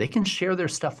 They can share their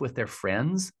stuff with their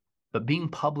friends, but being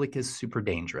public is super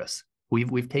dangerous.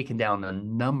 We've taken down a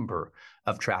number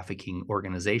of trafficking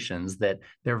organizations that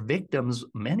their victims,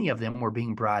 many of them were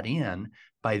being brought in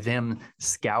by them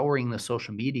scouring the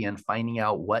social media and finding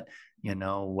out what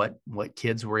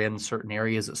kids were in certain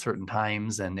areas at certain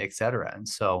times, and et cetera. And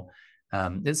so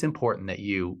it's important that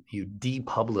you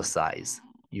depublicize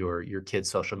your kids'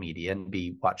 social media and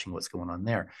be watching what's going on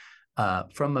there.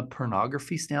 From a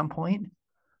pornography standpoint,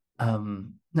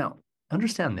 now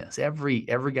understand this: every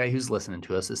guy who's listening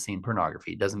to us has seen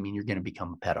pornography. It doesn't mean you're going to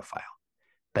become a pedophile,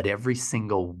 but every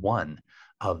single one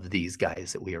of these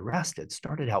guys that we arrested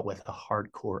started out with a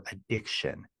hardcore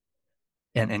addiction.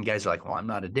 And guys are like, well, I'm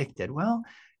not addicted. Well,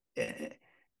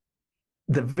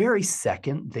 the very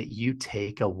second that you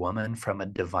take a woman from a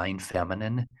divine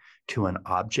feminine to an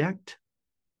object,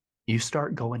 you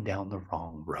start going down the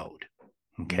wrong road.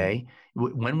 Okay.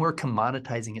 When we're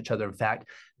commoditizing each other, in fact,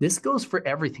 this goes for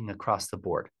everything across the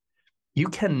board. You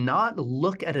cannot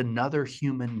look at another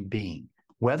human being,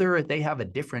 whether they have a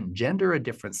different gender, a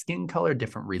different skin color, a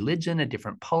different religion, a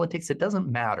different politics, it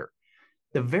doesn't matter.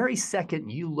 The very second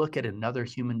you look at another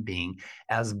human being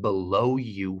as below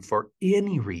you for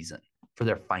any reason, for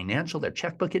their financial, their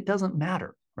checkbook, it doesn't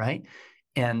matter, right?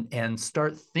 And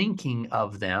start thinking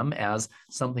of them as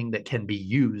something that can be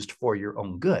used for your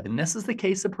own good. And this is the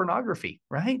case of pornography,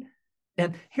 right?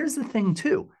 And here's the thing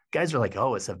too. Guys are like,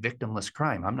 oh, it's a victimless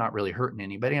crime. I'm not really hurting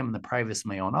anybody. I'm in the privacy of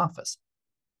my own office.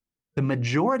 The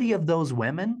majority of those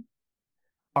women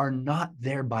are not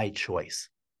there by choice.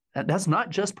 That's not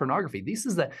just pornography. This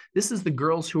is the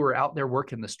girls who are out there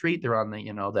working the street. They're on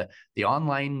the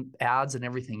online ads and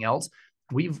everything else.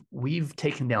 We've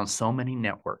taken down so many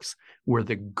networks where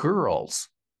the girls,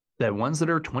 the ones that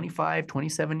are 25,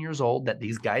 27 years old, that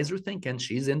these guys are thinking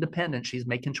she's independent, she's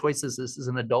making choices. This is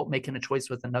an adult making a choice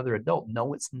with another adult.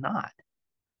 No, it's not.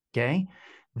 Okay.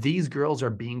 These girls are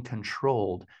being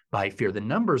controlled by fear. The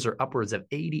numbers are upwards of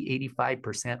 80,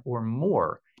 85% or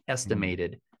more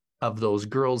estimated of those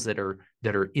girls that are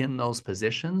in those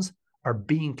positions are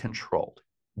being controlled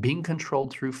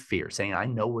through fear, saying, I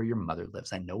know where your mother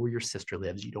lives. I know where your sister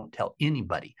lives. You don't tell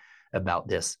anybody about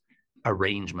this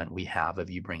arrangement we have of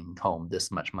you bringing home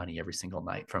this much money every single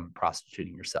night from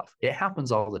prostituting yourself. It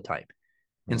happens all the time.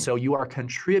 And so you are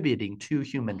contributing to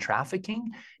human trafficking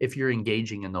if you're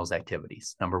engaging in those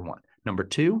activities, number one. Number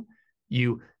two,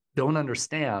 you don't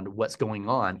understand what's going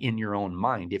on in your own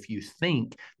mind if you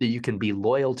think that you can be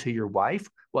loyal to your wife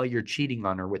while you're cheating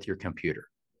on her with your computer.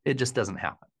 It just doesn't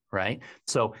happen, right?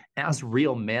 So as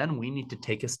real men, we need to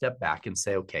take a step back and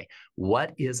say, okay,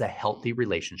 what is a healthy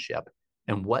relationship?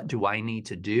 And what do I need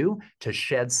to do to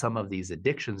shed some of these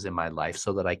addictions in my life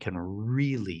so that I can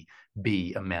really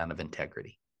be a man of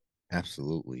integrity?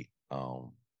 Absolutely. I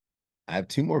have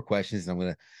two more questions, and I'm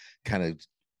going to kind of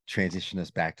transition us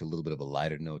back to a little bit of a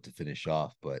lighter note to finish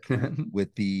off. But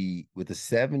with the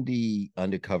 70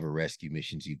 undercover rescue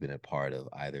missions you've been a part of,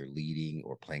 either leading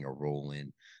or playing a role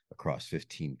in across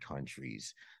 15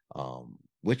 countries,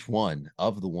 which one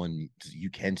of the ones you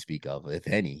can speak of, if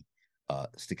any,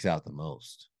 sticks out the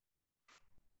most?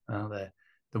 Well,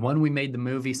 the one we made the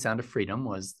movie Sound of Freedom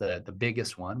was the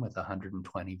biggest one with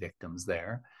 120 victims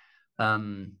there.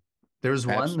 There's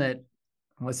one that,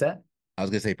 what's that? I was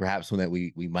gonna say perhaps one that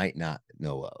we might not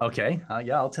know of. Okay,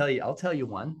 yeah, I'll tell you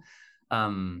one.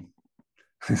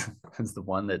 It's the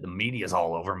one that the media is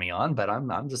all over me on, but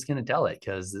I'm just gonna tell it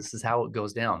because this is how it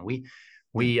goes down.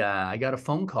 I got a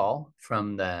phone call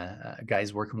from the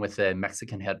guys working with the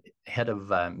Mexican head of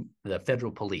the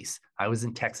federal police. I was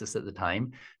in Texas at the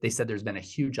time. They said there's been a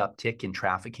huge uptick in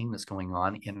trafficking that's going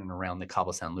on in and around the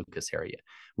Cabo San Lucas area.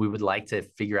 We would like to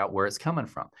figure out where it's coming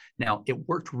from. Now, it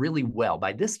worked really well.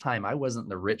 By this time, I wasn't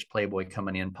the rich playboy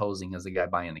coming in posing as the guy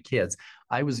buying the kids.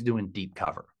 I was doing deep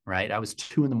cover, right? I was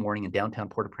 2 a.m. in downtown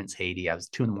Port-au-Prince, Haiti. I was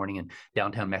 2 a.m. in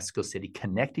downtown Mexico City,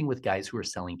 connecting with guys who are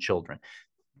selling children,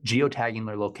 geotagging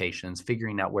their locations,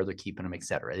 figuring out where they're keeping them, et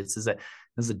cetera. This is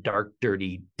a dark,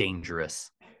 dirty, dangerous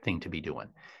thing to be doing.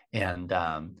 And,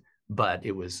 but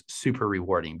it was super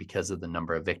rewarding because of the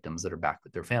number of victims that are back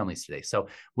with their families today. So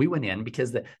we went in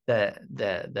because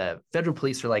the federal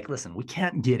police are like, listen, we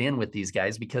can't get in with these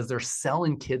guys because they're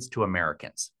selling kids to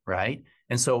Americans, right?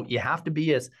 And so you have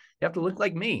to look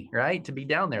like me, right? To be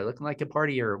down there looking like a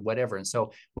party or whatever. And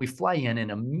so we fly in,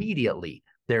 and immediately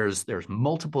there's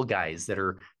multiple guys that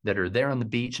are there on the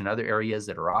beach and other areas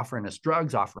that are offering us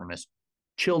drugs, offering us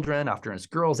children, after his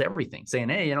girls, everything, saying,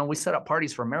 hey, you know, we set up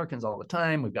parties for Americans all the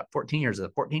time. We've got 14 years, a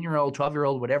 14-year-old,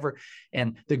 12-year-old, whatever.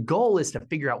 And the goal is to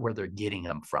figure out where they're getting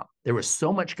them from. There was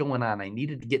so much going on. I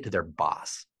needed to get to their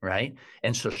boss, right?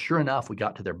 And so sure enough, we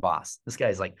got to their boss. This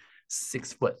guy's like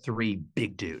 6'3",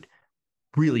 big dude.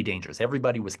 Really dangerous.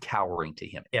 Everybody was cowering to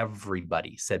him.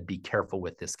 Everybody said, be careful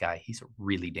with this guy. He's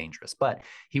really dangerous. But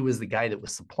he was the guy that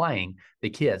was supplying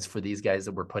the kids for these guys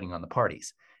that were putting on the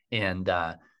parties. And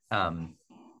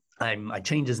I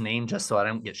changed his name just so I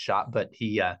don't get shot. But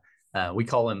he, we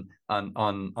call him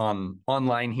on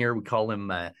online here, we call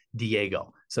him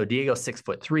Diego. So Diego's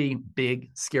 6'3", big,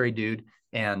 scary dude.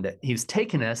 And he was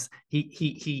taking us.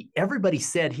 Everybody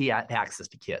said he had access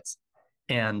to kids.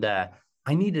 And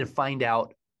I needed to find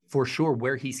out for sure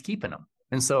where he's keeping them.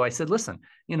 And so I said, listen,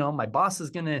 you know, my boss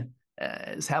is going to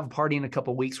have a party in a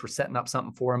couple of weeks. We're setting up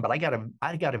something for him, but I got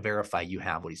to verify you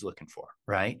have what he's looking for.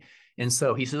 Right. And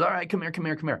so he says, all right, come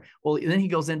here. Well, then he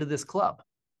goes into this club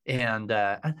and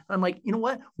I'm like, you know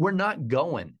what? We're not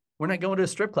going to a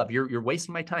strip club. You're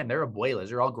wasting my time. They're abuelas.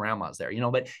 They're all grandmas there, you know,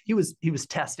 but he was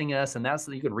testing us. And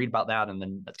you could read about that in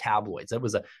the tabloids. It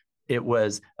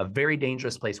was a very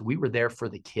dangerous place. We were there for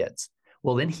the kids.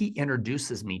 Well, then he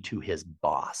introduces me to his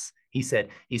boss. He said,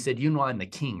 you know, I'm the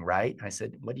king, right? I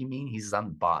said, what do you mean? He says, I'm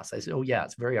the boss. I said, oh yeah,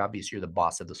 it's very obvious you're the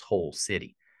boss of this whole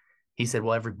city. He said,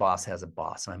 well, every boss has a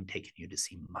boss, and I'm taking you to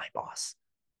see my boss.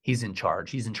 He's in charge.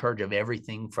 He's in charge of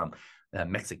everything from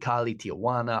Mexicali,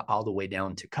 Tijuana, all the way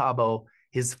down to Cabo.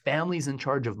 His family's in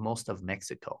charge of most of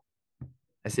Mexico.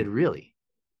 I said, really?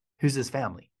 Who's his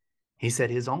family? He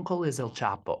said, his uncle is El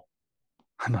Chapo.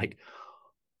 I'm like,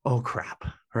 oh crap,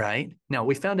 right? Now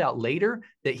we found out later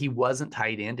that he wasn't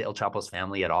tied into El Chapo's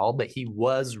family at all, but he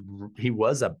was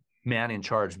a man in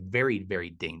charge, very,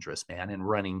 very dangerous man, and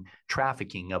running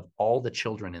trafficking of all the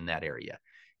children in that area,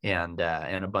 and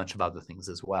a bunch of other things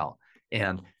as well.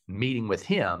 And meeting with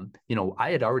him, you know, I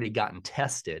had already gotten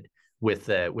tested with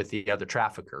the other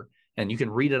trafficker. And you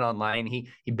can read it online. He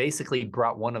basically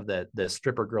brought one of the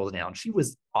stripper girls down. She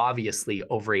was obviously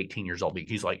over 18 years old.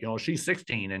 He's like, you know, she's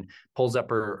 16, and pulls up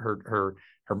her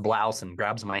blouse and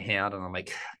grabs my hand. And I'm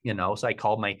like, you know, so I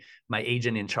called my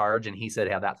agent in charge, and he said,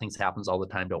 yeah, that thing happens all the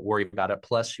time. Don't worry about it.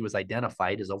 Plus she was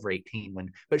identified as over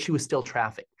 18 but she was still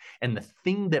trafficked. And the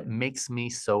thing that makes me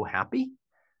so happy,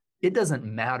 it doesn't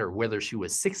matter whether she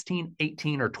was 16,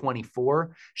 18, or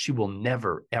 24. She will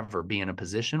never, ever be in a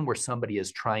position where somebody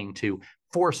is trying to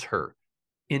force her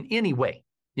in any way.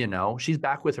 You know, she's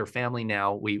back with her family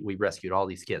now. We rescued all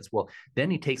these kids. Well,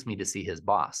 then he takes me to see his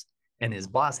boss, and his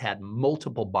boss had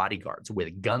multiple bodyguards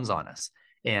with guns on us.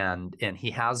 And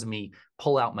he has me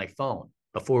pull out my phone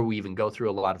before we even go through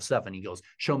a lot of stuff. And he goes,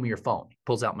 show me your phone. He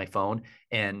pulls out my phone,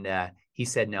 and he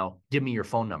said, now give me your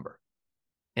phone number.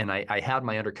 And I had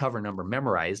my undercover number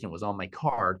memorized, and it was on my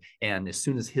card. And as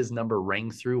soon as his number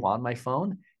rang through on my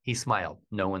phone, he smiled,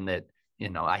 knowing that, you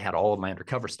know, I had all of my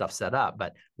undercover stuff set up,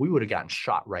 but we would have gotten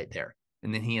shot right there.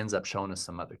 And then he ends up showing us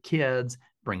some other kids,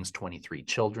 brings 23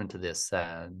 children to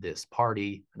this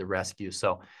party, the rescue.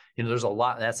 So, you know, there's a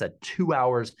lot. That's 2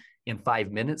 hours and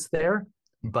 5 minutes there.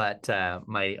 But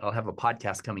I'll have a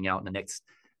podcast coming out in the next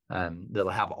that'll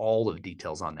have all of the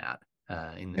details on that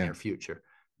in the near future.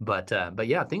 But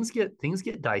yeah, things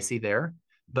get dicey there.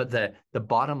 But the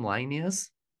bottom line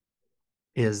is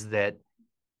that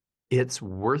it's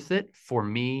worth it for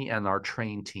me and our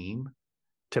trained team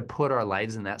to put our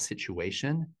lives in that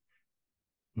situation,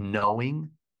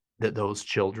 knowing that those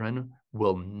children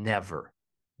will never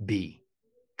be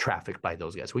trafficked by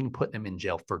those guys. We can put them in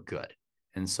jail for good.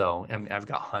 And so, I mean, I've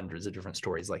got hundreds of different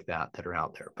stories like that are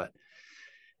out there. But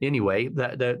anyway,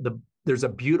 there's a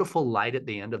beautiful light at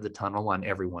the end of the tunnel on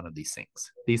every one of these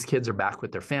things. These kids are back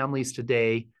with their families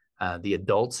today. The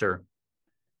adults are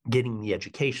getting the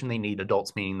education they need.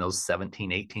 Adults meaning those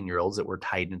 17, 18-year-olds that were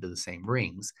tied into the same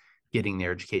rings, getting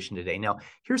their education today. Now,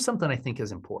 here's something I think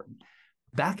is important.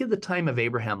 Back at the time of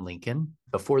Abraham Lincoln,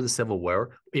 before the Civil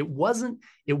War, it wasn't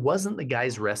the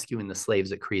guys rescuing the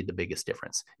slaves that created the biggest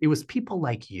difference. It was people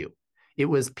like you. It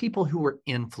was people who were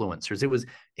influencers. It was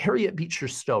Harriet Beecher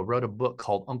Stowe wrote a book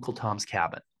called Uncle Tom's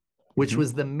Cabin, which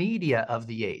was the media of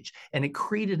the age. And it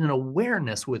created an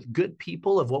awareness with good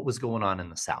people of what was going on in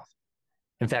the South.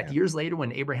 In fact, years later,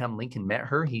 when Abraham Lincoln met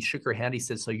her, he shook her hand. He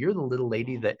said, so you're the little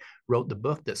lady that wrote the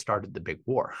book that started the big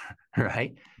war,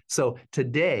 right? So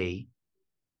today,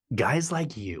 guys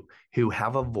like you who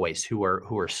have a voice, who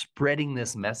are spreading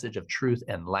this message of truth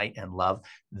and light and love,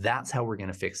 that's how we're going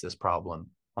to fix this problem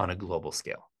on a global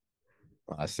scale.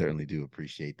 I certainly do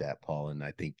appreciate that, Paul. And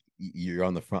I think you're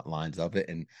on the front lines of it.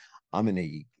 And I'm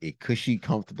in a cushy,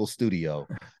 comfortable studio.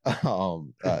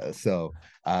 So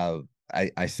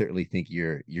I certainly think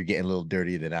you're getting a little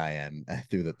dirtier than I am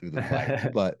through the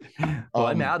mic. But well,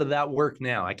 I'm out of that work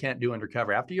now. I can't do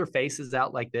undercover. After your face is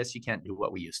out like this, you can't do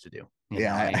what we used to do.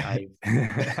 I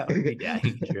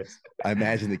I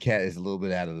imagine the cat is a little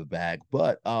bit out of the bag,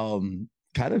 but kind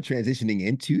of transitioning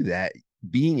into that,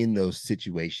 being in those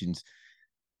situations,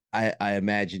 I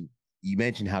imagine you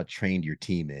mentioned how trained your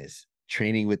team is.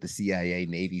 Training with the CIA,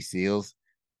 Navy SEALs.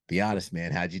 Be honest,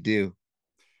 man, how'd you do?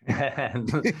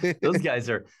 Those guys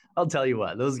are, I'll tell you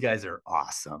what, those guys are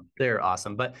awesome. They're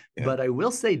awesome. But I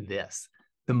will say this,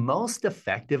 the most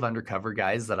effective undercover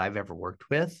guys that I've ever worked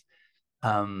with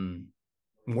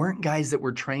weren't guys that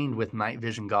were trained with night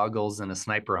vision goggles and a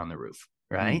sniper on the roof,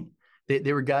 right?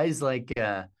 They were guys like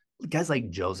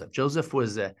Joseph. Joseph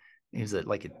was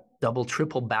like a double,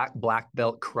 triple black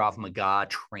belt Krav Maga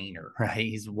trainer, right?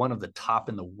 He's one of the top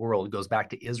in the world, goes back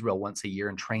to Israel once a year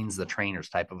and trains the trainers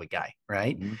type of a guy,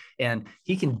 right? And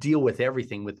he can deal with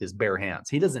everything with his bare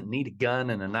hands. He doesn't need a gun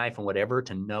and a knife and whatever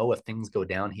to know if things go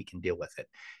down, he can deal with it.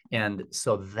 And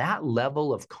so that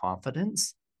level of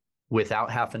confidence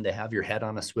without having to have your head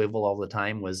on a swivel all the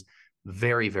time was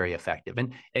very, very effective.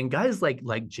 And guys like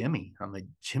Jimmy,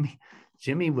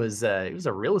 Jimmy was he was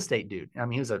a real estate dude. I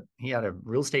mean, he had a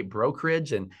real estate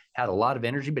brokerage and had a lot of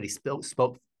energy, but he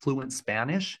spoke fluent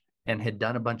Spanish and had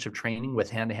done a bunch of training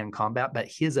with hand-to-hand combat. But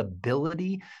his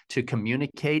ability to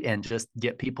communicate and just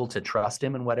get people to trust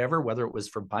him and whatever, whether it was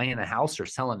for buying a house or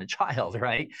selling a child,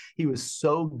 right? He was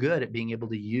so good at being able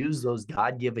to use those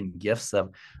God-given gifts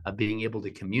of being able to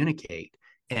communicate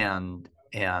and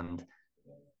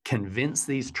convince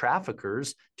these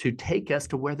traffickers to take us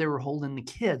to where they were holding the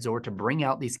kids or to bring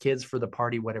out these kids for the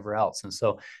party, whatever else. And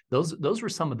so those were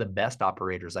some of the best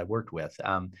operators I worked with.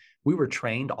 We were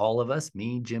trained, all of us,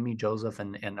 me, Jimmy, Joseph,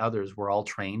 and others were all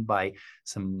trained by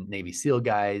some Navy SEAL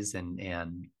guys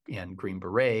and Green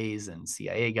Berets and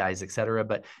CIA guys, et cetera.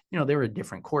 But, there were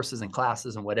different courses and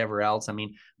classes and whatever else. I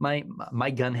mean, my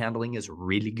gun handling is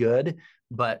really good,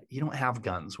 but you don't have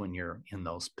guns when you're in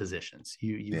those positions.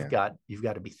 You've got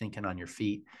to be thinking on your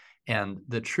feet. And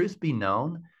the truth be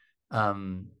known,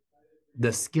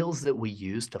 the skills that we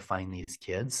use to find these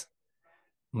kids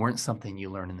weren't something you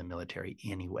learn in the military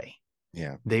anyway.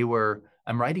 Yeah.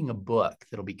 I'm writing a book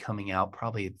that'll be coming out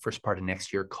probably the first part of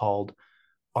next year called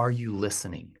Are You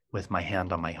Listening? With My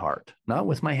Hand on My Heart. Not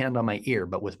with my hand on my ear,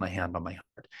 but with my hand on my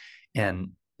heart.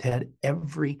 And Ted,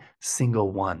 every single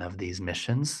one of these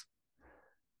missions,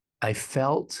 I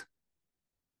felt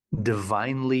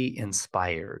divinely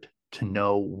inspired to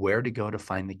know where to go to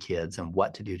find the kids and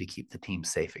what to do to keep the team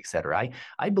safe, et cetera.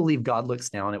 I believe God looks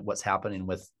down at what's happening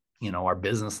with, our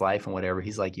business life and whatever.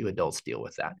 He's like, you adults deal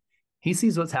with that. He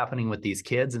sees what's happening with these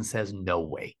kids and says, no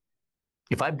way.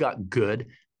 If I've got good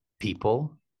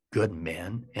people, good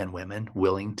men and women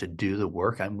willing to do the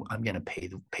work, I'm going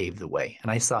to pave the way.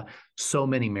 And I saw so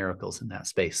many miracles in that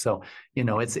space. So,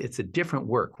 it's a different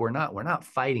work. We're not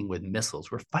fighting with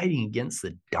missiles. We're fighting against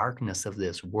the darkness of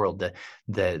this world,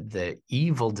 the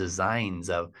evil designs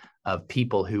of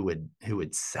people who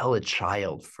would sell a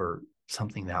child for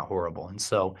something that horrible. And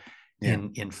so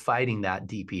in fighting that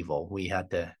deep evil, we had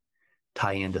to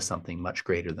tie into something much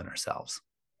greater than ourselves.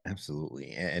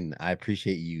 Absolutely. And I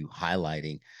appreciate you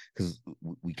highlighting, because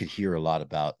we could hear a lot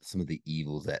about some of the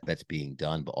evils that's being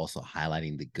done, but also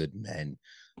highlighting the good men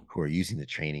who are using the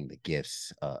training, the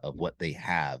gifts of what they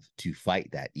have to fight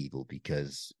that evil,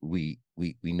 because we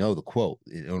know the quote,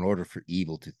 in order for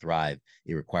evil to thrive,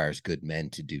 it requires good men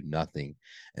to do nothing.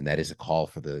 And that is a call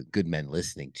for the good men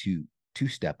listening to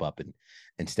step up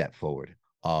and step forward.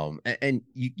 And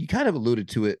you kind of alluded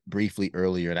to it briefly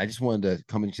earlier, and I just wanted to,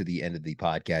 coming to the end of the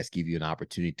podcast, give you an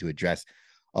opportunity to address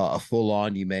a full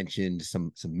on. You mentioned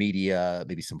some media,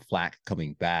 maybe some flack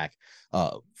coming back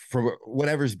for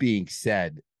whatever's being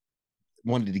said.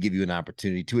 Wanted to give you an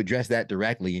opportunity to address that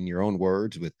directly in your own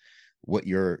words with what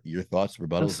your thoughts,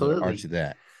 rebuttals are to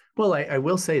that. Well, I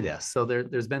will say this. So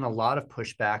there's been a lot of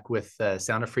pushback with the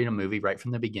Sound of Freedom movie right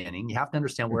from the beginning. You have to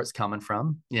understand where it's coming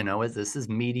from. This is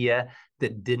media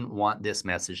that didn't want this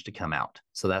message to come out.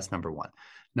 So that's number one.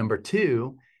 Number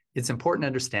two, it's important to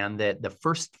understand that the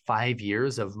first 5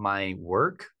 years of my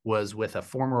work was with a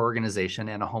former organization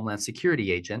and a Homeland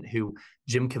Security agent who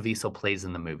Jim Caviezel plays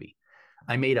in the movie.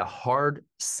 I made a hard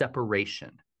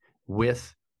separation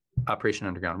with Operation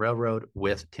Underground Railroad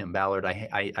with Tim Ballard.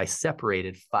 I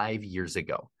separated 5 years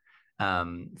ago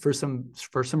for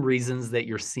some reasons that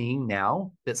you're seeing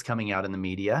now that's coming out in the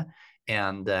media,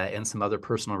 and some other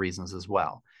personal reasons as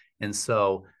well. And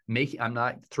so I'm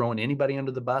not throwing anybody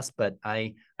under the bus, but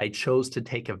I chose to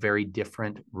take a very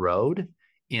different road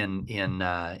in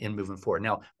moving forward.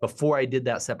 Now, before I did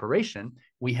that separation,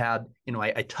 we had,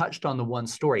 I touched on the one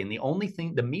story, and the only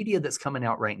thing, the media that's coming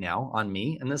out right now on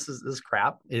me, and this is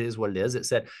crap, it is what it is. It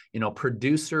said,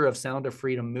 producer of Sound of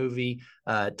Freedom movie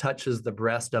touches the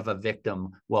breast of a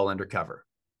victim while undercover.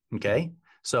 Okay.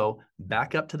 So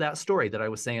back up to that story that I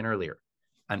was saying earlier.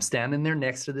 I'm standing there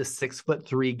next to this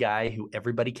 6'3" guy who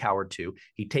everybody cowered to.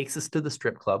 He takes us to the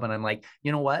strip club, and I'm like,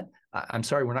 you know what? I'm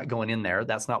sorry, we're not going in there.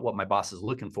 That's not what my boss is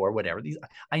looking for. Whatever.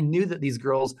 I knew that these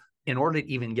girls, in order to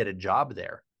even get a job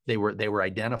there, they were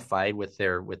identified with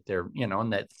their,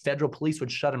 and that federal police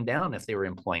would shut them down if they were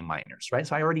employing minors, right?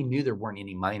 So I already knew there weren't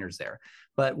any minors there.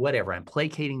 But whatever. I'm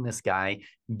placating this guy,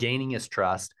 gaining his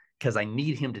trust, because I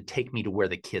need him to take me to where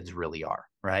the kids really are,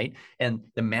 right? And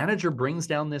the manager brings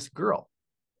down this girl.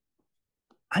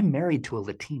 I'm married to a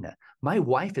Latina. My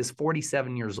wife is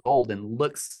 47 years old and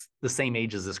looks the same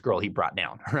age as this girl he brought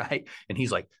down, right? And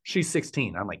he's like, she's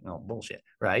 16. I'm like, no, bullshit,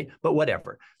 right? But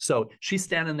whatever. So she's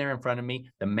standing there in front of me.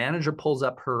 The manager pulls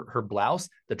up her blouse.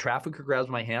 The trafficker grabs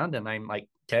my hand, and I'm like,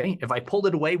 okay, if I pulled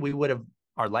it away,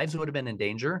 our lives would have been in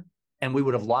danger, and we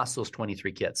would have lost those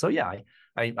 23 kids. So yeah,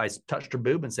 I touched her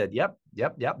boob and said, yep,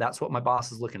 that's what my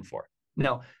boss is looking for.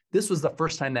 Now, this was the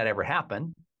first time that ever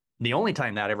happened. The only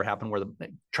time that ever happened where the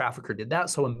trafficker did that.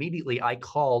 So immediately I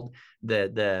called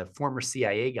the former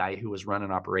CIA guy who was running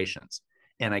operations,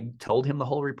 and I told him the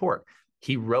whole report.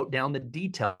 He wrote down the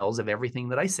details of everything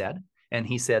that I said. And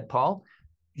he said, Paul,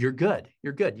 you're good.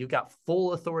 You're good. You got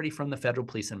full authority from the federal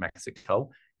police in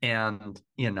Mexico. And,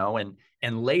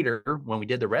 and later when we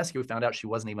did the rescue, we found out she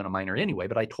wasn't even a minor anyway,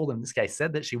 but I told him this guy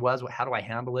said that she was. How do I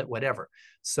handle it? Whatever.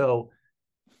 So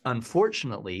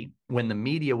unfortunately, when the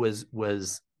media was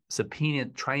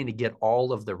subpoenaed, trying to get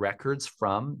all of the records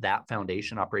from that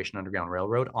foundation, Operation Underground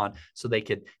Railroad, on so they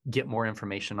could get more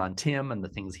information on Tim and the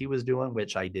things he was doing,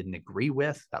 which I didn't agree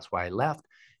with. That's why I left.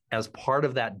 As part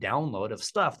of that download of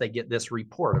stuff, they get this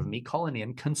report of me calling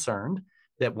in concerned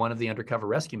that one of the undercover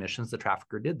rescue missions, the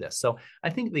trafficker did this. So I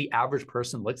think the average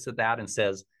person looks at that and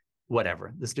says,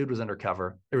 whatever, this dude was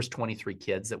undercover. There was 23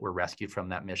 kids that were rescued from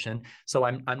that mission. So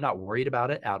I'm not worried about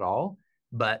it at all.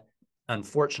 But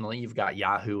unfortunately, you've got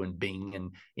Yahoo and Bing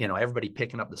and everybody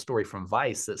picking up the story from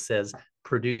Vice that says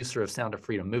producer of Sound of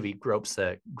Freedom movie gropes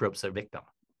a victim.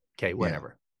 Okay, whatever.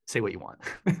 Yeah. Say what you want.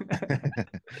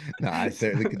 No, I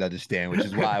certainly can understand, which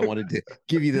is why I wanted to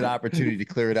give you that opportunity to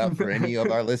clear it up for any of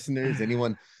our listeners,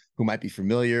 anyone who might be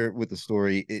familiar with the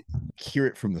story, hear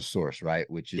it from the source, right?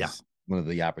 Which is one of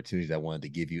the opportunities I wanted to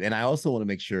give you. And I also want to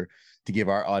make sure to give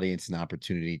our audience an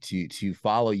opportunity to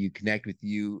follow you, connect with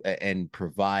you, and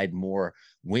provide more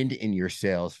wind in your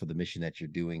sails for the mission that you're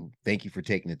doing. Thank you for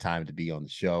taking the time to be on the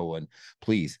show. And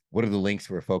please, what are the links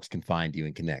where folks can find you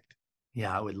and connect?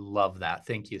 Yeah, I would love that.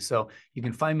 Thank you. So you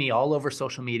can find me all over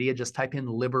social media. Just type in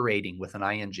liberating with an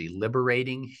ING,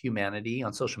 liberating humanity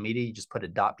on social media. You just put a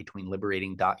dot between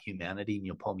liberating.humanity and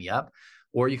you'll pull me up.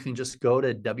 Or you can just go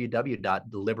to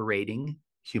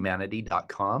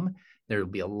www.liberatinghumanity.com. There will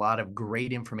be a lot of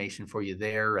great information for you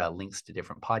there, links to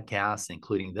different podcasts,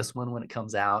 including this one when it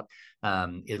comes out.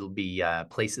 It'll be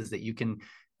places that you can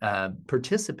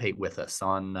participate with us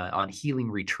on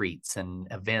healing retreats and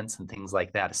events and things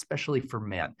like that, especially for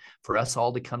men, for us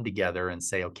all to come together and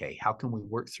say, okay, how can we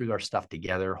work through our stuff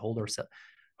together,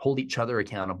 hold each other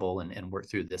accountable and work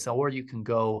through this. Or you can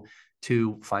go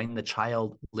to find the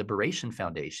Child Liberation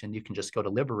Foundation. You can just go to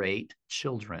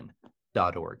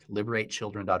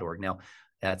liberatechildren.org, Now,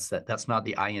 that's not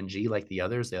the ING like the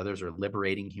others. The others are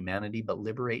Liberating Humanity, but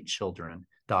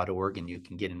liberatechildren.org, and you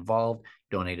can get involved,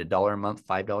 donate $1 a month,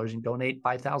 $5, and donate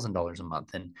 $5,000 a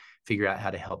month and figure out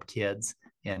how to help kids.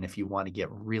 And if you want to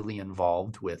get really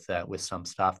involved with some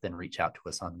stuff, then reach out to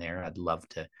us on there. I'd love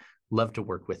to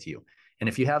work with you. And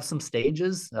if you have some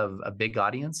stages of big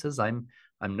audiences, I'm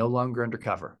no longer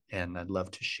undercover, and I'd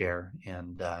love to share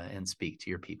and speak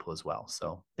to your people as well.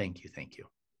 So thank you.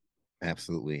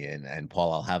 Absolutely. And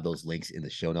Paul, I'll have those links in the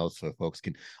show notes so folks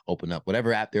can open up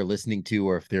whatever app they're listening to,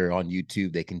 or if they're on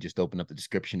YouTube, they can just open up the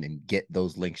description and get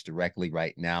those links directly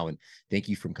right now. And thank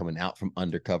you for coming out from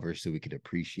undercover so we could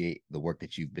appreciate the work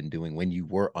that you've been doing when you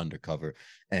were undercover,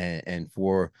 and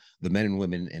for the men and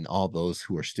women and all those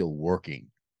who are still working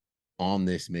on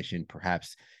this mission,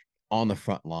 perhaps on the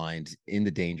front lines in the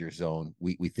danger zone.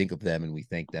 We think of them and we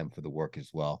thank them for the work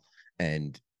as well.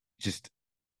 And just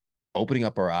opening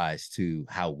up our eyes to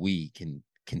how we can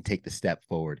take the step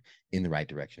forward in the right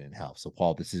direction in health. So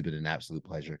Paul, this has been an absolute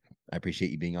pleasure. I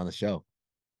appreciate you being on the show.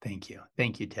 Thank you.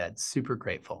 Thank you, Ted. Super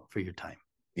grateful for your time.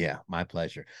 Yeah, my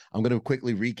pleasure. I'm going to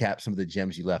quickly recap some of the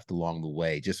gems you left along the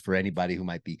way, just for anybody who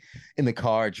might be in the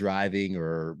car driving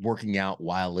or working out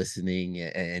while listening.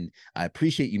 And I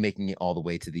appreciate you making it all the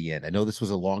way to the end. I know this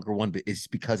was a longer one, but it's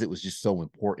because it was just so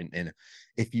important. And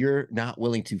if you're not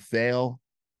willing to fail,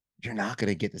 you're not going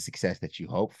to get the success that you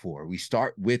hope for. We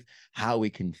start with how we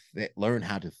can learn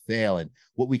how to fail and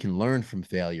what we can learn from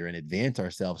failure and advance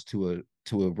ourselves to a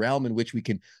realm in which we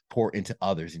can pour into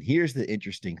others. And here's the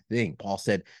interesting thing. Paul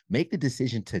said, make the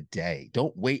decision today.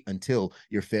 Don't wait until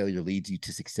your failure leads you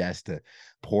to success to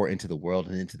pour into the world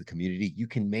and into the community. You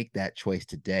can make that choice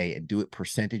today and do it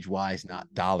percentage wise,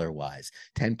 not dollar wise.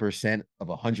 10% of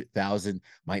 100,000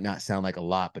 might not sound like a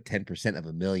lot, but 10% of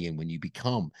 1,000,000, when you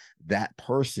become that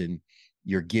person,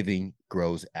 your giving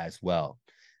grows as well.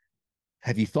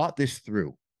 Have you thought this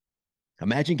through?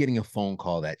 Imagine getting a phone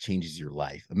call that changes your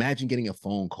life. Imagine getting a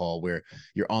phone call where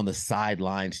you're on the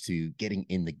sidelines to getting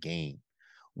in the game.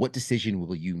 What decision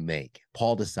will you make?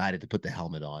 Paul decided to put the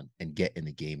helmet on and get in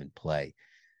the game and play.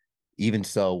 Even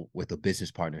so, with a business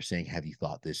partner saying, have you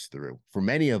thought this through? For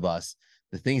many of us,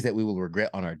 the things that we will regret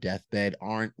on our deathbed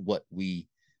aren't what we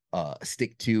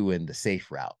stick to in the safe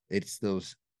route. It's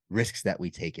those risks that we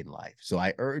take in life. So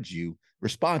I urge you,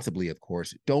 responsibly, of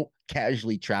course, don't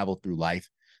casually travel through life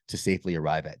to safely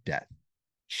arrive at death.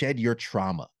 Shed your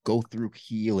trauma. Go through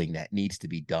healing that needs to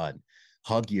be done.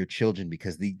 Hug your children,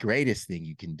 because the greatest thing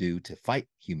you can do to fight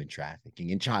human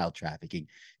trafficking and child trafficking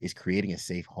is creating a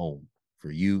safe home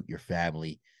for you, your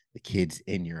family, the kids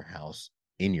in your house,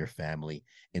 in your family,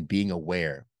 and being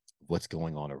aware of what's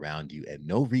going on around you, and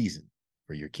no reason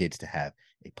for your kids to have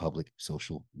a public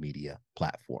social media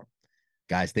platform.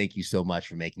 Guys, thank you so much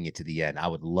for making it to the end. I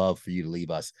would love for you to leave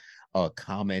us a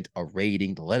comment, a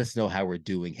rating, to let us know how we're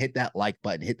doing. Hit that like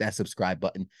button, hit that subscribe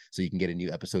button so you can get a new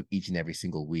episode each and every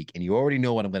single week. And you already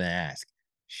know what I'm going to ask.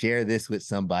 Share this with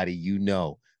somebody you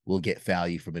know will get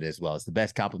value from it as well. It's the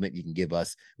best compliment you can give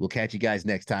us. We'll catch you guys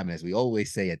next time. And as we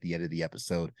always say at the end of the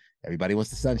episode, everybody wants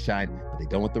the sunshine, but they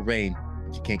don't want the rain.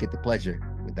 But you can't get the pleasure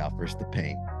without first the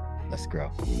pain. Let's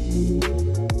grow.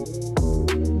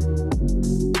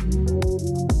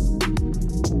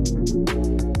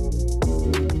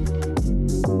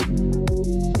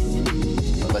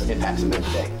 Let's impact some men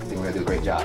today. I think we're going to do a great job.